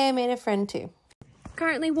 Along the way, I made a friend too.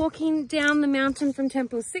 Currently walking down the mountain from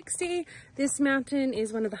Temple 60. This mountain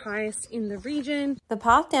is one of the highest in the region. The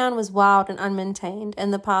path down was wild and unmaintained,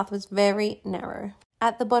 and the path was very narrow.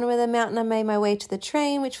 At the bottom of the mountain, I made my way to the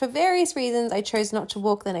train, which for various reasons I chose not to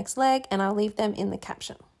walk the next leg, and I'll leave them in the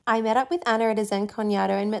caption. I met up with Anna at a Zen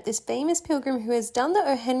Konyado and met this famous pilgrim who has done the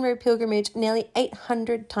Henro pilgrimage nearly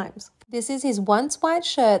 800 times. This is his once white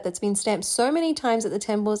shirt that's been stamped so many times at the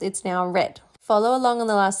temples it's now red. Follow along on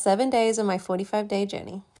the last 7 days of my 45-day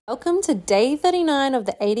journey. Welcome to day 39 of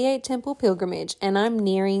the 88 temple pilgrimage, and I'm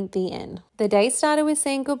nearing the end. The day started with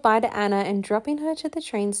saying goodbye to Anna and dropping her to the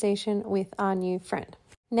train station with our new friend.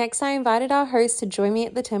 Next, I invited our host to join me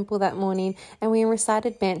at the temple that morning, and we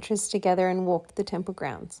recited mantras together and walked the temple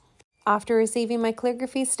grounds. After receiving my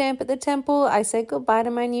calligraphy stamp at the temple, I said goodbye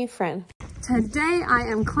to my new friend. Today, I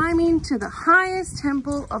am climbing to the highest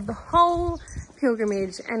temple of the whole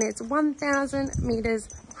pilgrimage, and it's 1,000 meters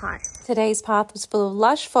high. Today's path was full of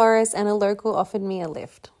lush forests, and a local offered me a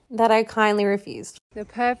lift that I kindly refused. The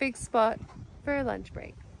perfect spot for a lunch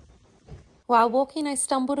break. While walking, I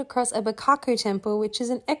stumbled across a Bakaku temple, which is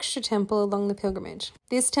an extra temple along the pilgrimage.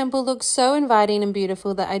 This temple looks so inviting and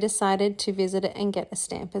beautiful that I decided to visit it and get a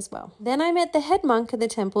stamp as well. Then I met the head monk of the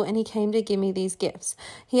temple, and he came to give me these gifts.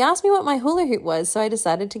 He asked me what my hula hoop was, so I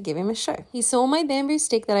decided to give him a show. He saw my bamboo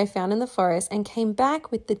stick that I found in the forest and came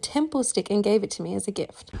back with the temple stick and gave it to me as a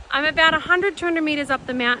gift. I'm about 200 meters up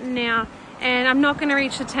the mountain now, and I'm not going to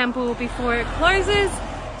reach the temple before it closes.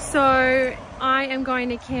 So I am going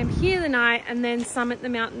to camp here the night and then summit the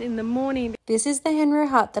mountain in the morning. This is the Henro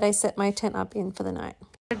hut that I set my tent up in for the night.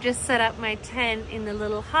 I've just set up my tent in the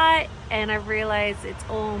little hut and I've realized it's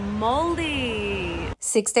all moldy.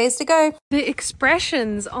 6 days to go. The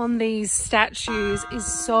expressions on these statues is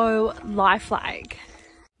so lifelike.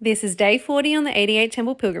 This is day 40 on the 88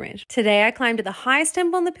 temple pilgrimage. Today I climbed to the highest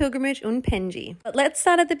temple on the pilgrimage, Unpenji. But let's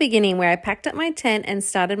start at the beginning where I packed up my tent and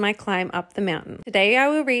started my climb up the mountain. Today I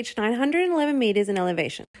will reach 911 meters in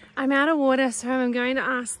elevation. I'm out of water, so I'm going to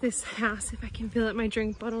ask this house if I can fill up my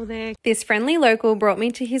drink bottle there. This friendly local brought me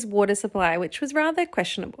to his water supply, which was rather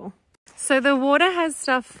questionable. So the water has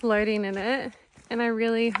stuff floating in it, and I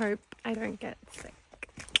really hope I don't get sick.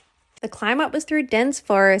 The climb up was through dense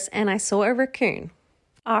forest and I saw a raccoon.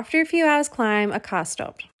 After a few hours climb, a car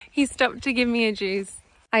stopped. He stopped to give me a juice.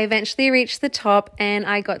 I eventually reached the top and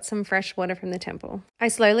I got some fresh water from the temple. I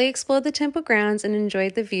slowly explored the temple grounds and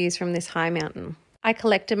enjoyed the views from this high mountain. I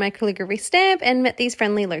collected my calligraphy stamp and met these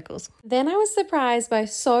friendly locals. Then I was surprised by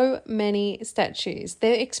so many statues.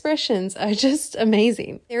 Their expressions are just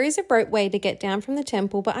amazing. There is a rope way to get down from the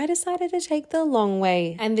temple, but I decided to take the long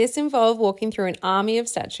way, and this involved walking through an army of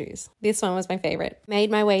statues. This one was my favorite.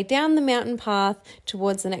 Made my way down the mountain path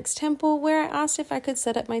towards the next temple, where I asked if I could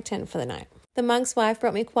set up my tent for the night. The monk's wife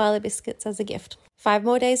brought me koala biscuits as a gift. 5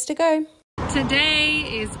 more days to go. Today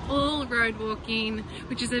is all road walking,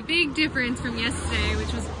 which is a big difference from yesterday,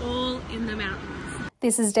 which was all in the mountains.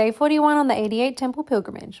 This is day 41 on the 88 temple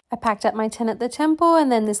pilgrimage. I packed up my tent at the temple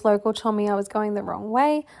and then this local told me I was going the wrong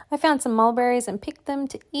way. I found some mulberries and picked them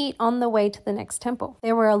to eat on the way to the next temple.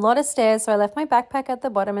 There were a lot of stairs, so I left my backpack at the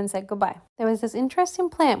bottom and said goodbye. There was this interesting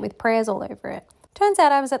plant with prayers all over it. Turns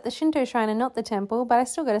out I was at the Shinto shrine and not the temple, but I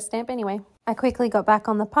still got a stamp anyway. I quickly got back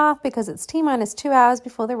on the path because it's T-minus 2 hours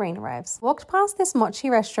before the rain arrives. Walked past this mochi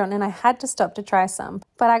restaurant and I had to stop to try some,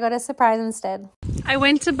 but I got a surprise instead. I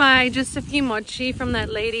went to buy just a few mochi from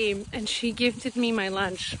that lady and she gifted me my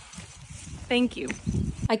lunch. Thank you.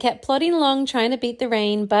 I kept plodding along trying to beat the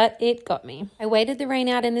rain, but it got me. I waited the rain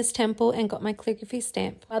out in this temple and got my calligraphy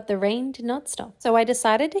stamp, but the rain did not stop. So I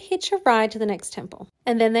decided to hitch a ride to the next temple.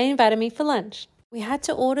 And then they invited me for lunch. We had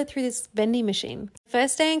to order through this vending machine.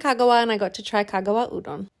 First day in Kagawa and I got to try Kagawa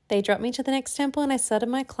udon. They dropped me to the next temple and I started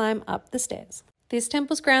my climb up the stairs. This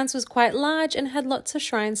temple's grounds was quite large and had lots of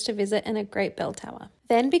shrines to visit and a great bell tower.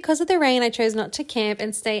 Then because of the rain I chose not to camp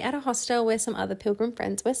and stay at a hostel where some other pilgrim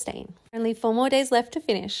friends were staying. Only 4 more days left to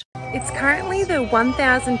finish. It's currently the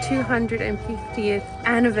 1250th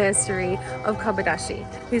anniversary of Kōbō Daishi,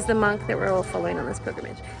 who's the monk that we're all following on this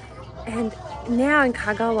pilgrimage. And now in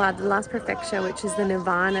Kagawa, the last prefecture, which is the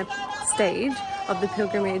Nirvana stage of the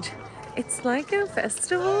pilgrimage, it's like a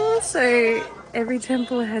festival. So every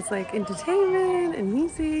temple has like entertainment and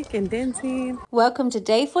music and dancing. Welcome to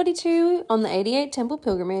day 42 on the 88 temple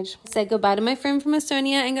pilgrimage. I said goodbye to my friend from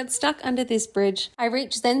Estonia and got stuck under this bridge. I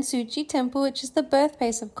reached Zensuji Temple, which is the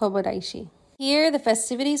birthplace of Kōbō Daishi. Here, the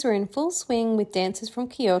festivities were in full swing with dancers from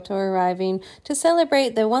Kyoto arriving to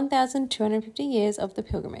celebrate the 1,250 years of the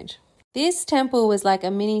pilgrimage. This temple was like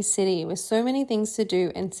a mini city with so many things to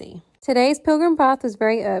do and see. Today's pilgrim path was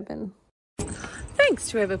very urban. Thanks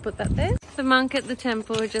to whoever put that there. The monk at the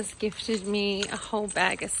temple just gifted me a whole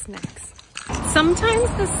bag of snacks. Sometimes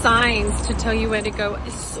the signs to tell you where to go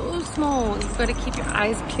is so small. You've got to keep your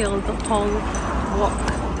eyes peeled the whole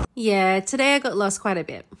walk. Yeah, today I got lost quite a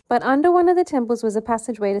bit. But under one of the temples was a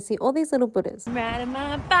passageway to see all these little Buddhas. Riding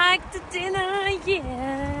my bike to dinner,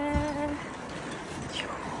 yeah.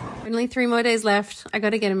 Only 3 more days left. I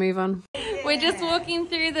gotta get a move on. We're just walking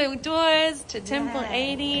through the doors to Temple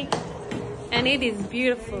 80 and it is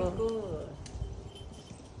beautiful.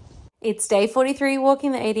 It's day 43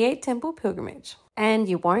 walking the 88 temple pilgrimage. And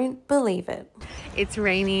you won't believe it. It's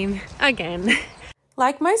raining again.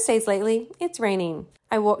 Like most days lately, it's raining.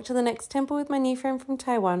 I walked to the next temple with my new friend from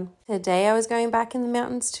Taiwan. Today I was going back in the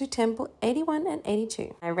mountains to temple 81 and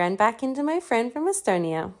 82. I ran back into my friend from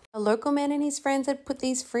Estonia. A local man and his friends had put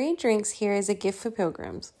these free drinks here as a gift for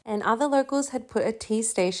pilgrims. And other locals had put a tea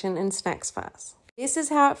station and snacks for us. This is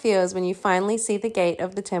how it feels when you finally see the gate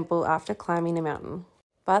of the temple after climbing a mountain.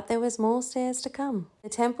 But there was more stairs to come. The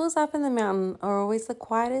temples up in the mountain are always the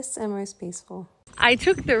quietest and most peaceful. I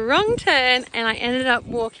took the wrong turn and I ended up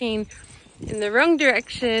walking in the wrong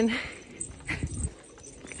direction.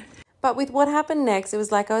 But with what happened next, it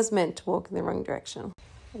was like I was meant to walk in the wrong direction.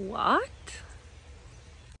 What?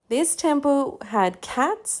 This temple had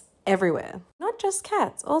cats everywhere. Not just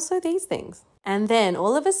cats, also these things. And then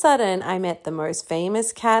all of a sudden, I met the most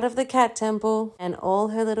famous cat of the cat temple and all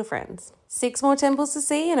her little friends. 6 more temples to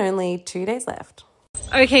see and only 2 days left.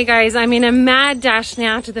 Okay guys, I'm in a mad dash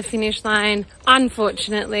now to the finish line,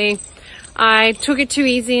 unfortunately. I took it too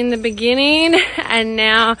easy in the beginning and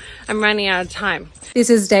now I'm running out of time. This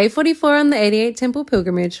is day 44 on the 88 Temple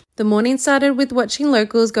pilgrimage. The morning started with watching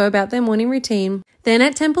locals go about their morning routine. Then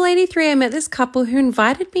at Temple 83, I met this couple who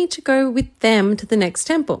invited me to go with them to the next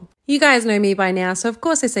temple. You guys know me by now, so of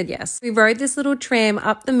course I said yes. We rode this little tram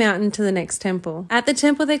up the mountain to the next temple. At the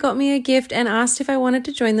temple, they got me a gift and asked if I wanted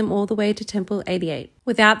to join them all the way to Temple 88.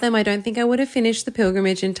 Without them, I don't think I would have finished the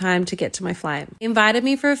pilgrimage in time to get to my flight. He invited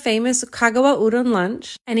me for a famous Kagawa udon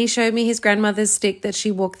lunch, and he showed me his grandmother's stick that she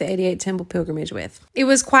walked the 88 Temple pilgrimage with. It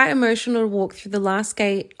was quite emotional to walk through the last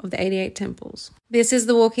gate of the 88 temples. This is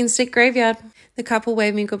the walking stick graveyard. The couple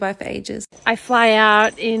waved me goodbye for ages. I fly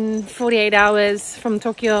out in 48 hours from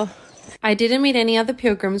Tokyo. I didn't meet any other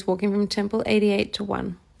pilgrims walking from Temple 88 to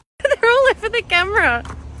 1. They're all over the camera.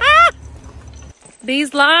 Ah!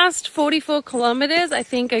 These last 44 kilometers I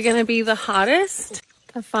think are going to be the hardest.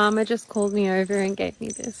 A farmer just called me over and gave me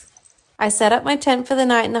this. I set up my tent for the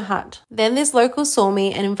night in a hut. Then this local saw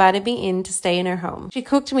me and invited me in to stay in her home. She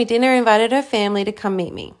cooked me dinner and invited her family to come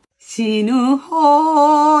meet me. So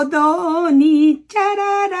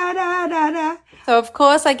of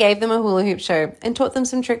course I gave them a hula hoop show and taught them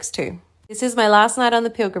some tricks too. This is my last night on the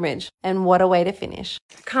pilgrimage, and what a way to finish.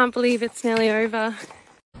 I can't believe it's nearly over.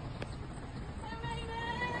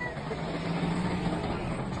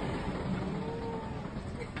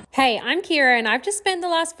 Hey, I'm Kira and I've just spent the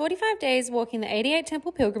last 45 days walking the 88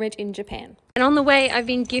 Temple pilgrimage in Japan. And on the way, I've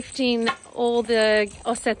been gifting all the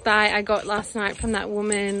osetai I got last night from that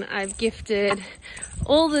woman. I've gifted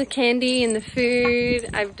all the candy and the food.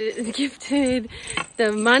 I've gifted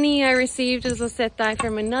the money I received as osetai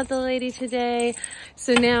from another lady today.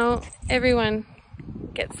 So now everyone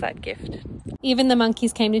gets that gift. Even the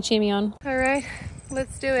monkeys came to cheer me on. All right,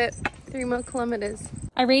 let's do it. 3 more kilometers.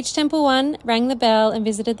 I reached Temple 1, rang the bell and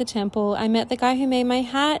visited the temple. I met the guy who made my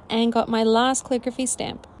hat and got my last calligraphy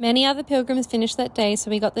stamp. Many other pilgrims finished that day,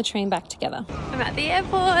 so we got the train back together. I'm at the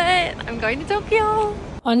airport. I'm going to Tokyo.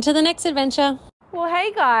 On to the next adventure. Well,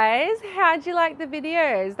 hey guys, how'd you like the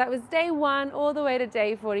videos? That was day 1 all the way to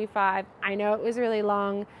day 45. I know it was really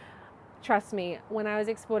long. Trust me, when I was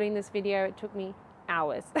exporting this video, it took me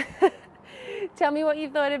hours. Tell me what you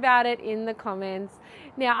thought about it in the comments.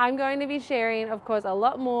 Now, I'm going to be sharing, of course, a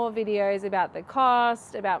lot more videos about the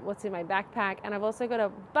cost, about what's in my backpack, and I've also got a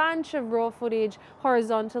bunch of raw footage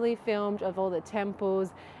horizontally filmed of all the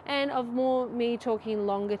temples and of more me talking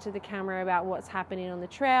longer to the camera about what's happening on the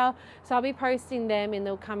trail. So I'll be posting them in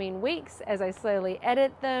the coming weeks as I slowly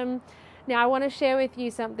edit them. Now, I want to share with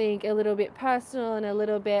you something a little bit personal and a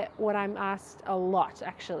little bit what I'm asked a lot,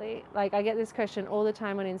 actually. Like, I get this question all the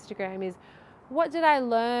time on Instagram is, what did I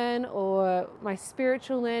learn, or my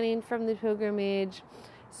spiritual learning from the pilgrimage?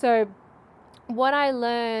 So what I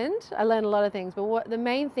learned a lot of things, but the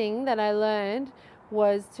main thing that I learned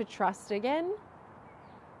was to trust again.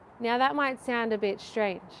 Now that might sound a bit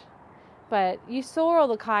strange, but you saw all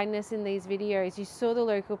the kindness in these videos. You saw the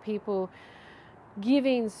local people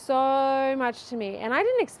giving so much to me, and I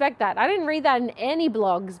didn't expect that. I didn't read that in any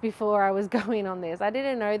blogs before I was going on this. I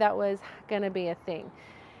didn't know that was going to be a thing.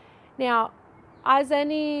 Now, as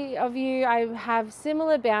any of you, I have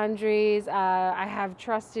similar boundaries, I have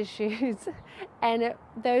trust issues, and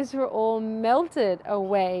those were all melted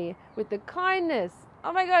away with the kindness.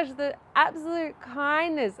 Oh my gosh, the absolute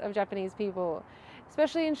kindness of Japanese people,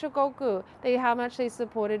 especially in Shikoku, how much they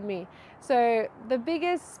supported me. So the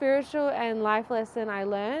biggest spiritual and life lesson I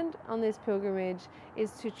learned on this pilgrimage is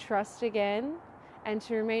to trust again and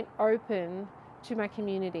to remain open to my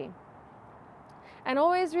community. And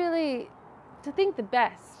always really to think the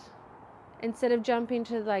best instead of jumping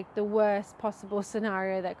to like the worst possible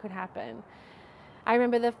scenario that could happen. I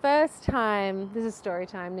remember the first time, this is story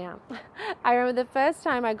time now. I remember the first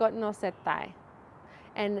time I got an osetai,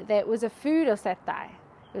 and there was a food osetai.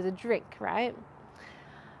 It was a drink, right?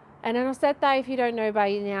 And an osetai, if you don't know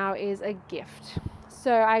by now, is a gift.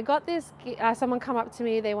 So I got this, someone come up to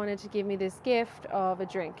me, they wanted to give me this gift of a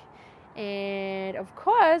drink. And of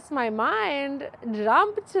course, my mind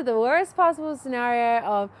jumped to the worst possible scenario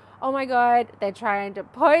of, oh my God, they're trying to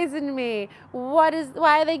poison me. Why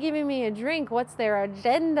are they giving me a drink? What's their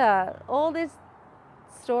agenda? All these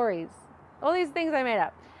stories, all these things I made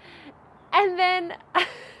up. And then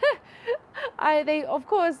I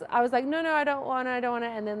was like, no, I don't want it.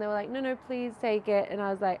 And then they were like, no, please take it. And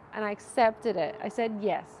I was like, and I accepted it. I said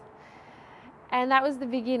yes. And that was the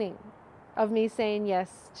beginning of me saying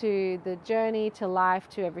yes to the journey, to life,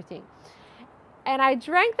 to everything. And I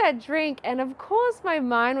drank that drink, and of course my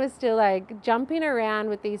mind was still like jumping around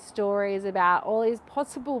with these stories about all these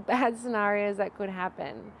possible bad scenarios that could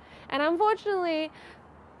happen. And unfortunately,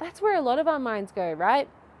 that's where a lot of our minds go, right?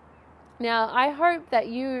 Now, I hope that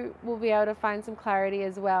you will be able to find some clarity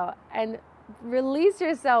as well and release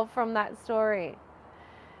yourself from that story.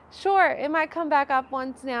 Sure, it might come back up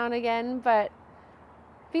once now and again, but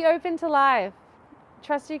be open to life.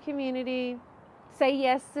 Trust your community. Say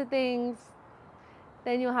yes to things.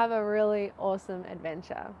 Then you'll have a really awesome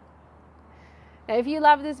adventure. Now, if you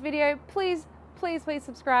love this video, please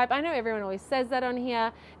subscribe. I know everyone always says that on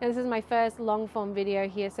here. Now, this is my first long form video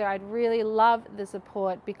here, so I'd really love the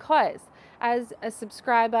support, because as a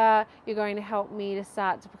subscriber, you're going to help me to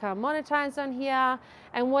start to become monetized on here.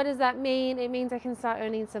 And what does that mean? It means I can start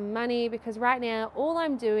earning some money, because right now all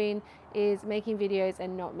I'm doing is making videos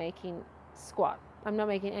and not making squat. I'm not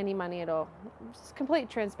making any money at all. Just complete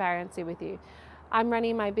transparency with you. I'm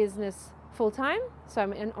running my business full-time, so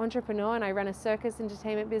I'm an entrepreneur and I run a circus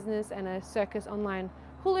entertainment business and a circus online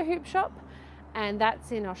hula hoop shop, and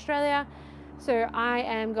that's in Australia. So I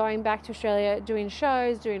am going back to Australia, doing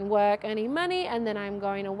shows, doing work, earning money, and then I'm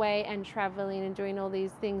going away and traveling and doing all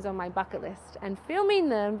these things on my bucket list and filming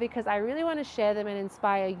them, because I really want to share them and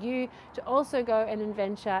inspire you to also go and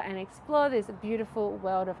adventure and explore this beautiful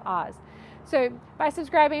world of ours. So by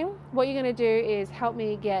subscribing, what you're going to do is help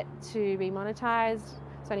me get to be monetized.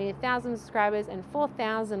 So I need 1,000 subscribers and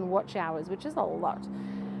 4,000 watch hours, which is a lot.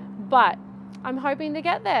 But I'm hoping to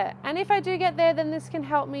get there. And if I do get there, then this can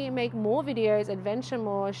help me make more videos, adventure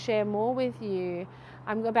more, share more with you.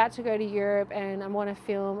 I'm about to go to Europe and I want to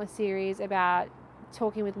film a series about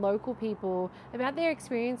talking with local people about their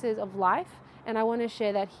experiences of life. And I want to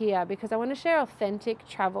share that here, because I want to share authentic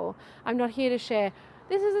travel. I'm not here to share,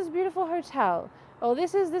 this is this beautiful hotel, or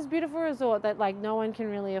this is this beautiful resort that like no one can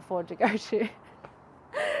really afford to go to.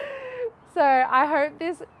 So I hope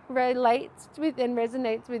this relates with and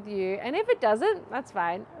resonates with you. And if it doesn't, that's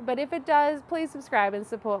fine. But if it does, please subscribe and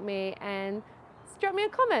support me and drop me a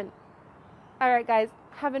comment. All right, guys,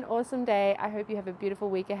 have an awesome day. I hope you have a beautiful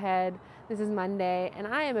week ahead. This is Monday, and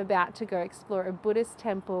I am about to go explore a Buddhist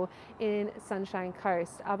temple in Sunshine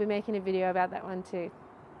Coast. I'll be making a video about that one too.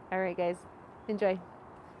 All right, guys, enjoy.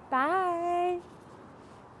 Bye.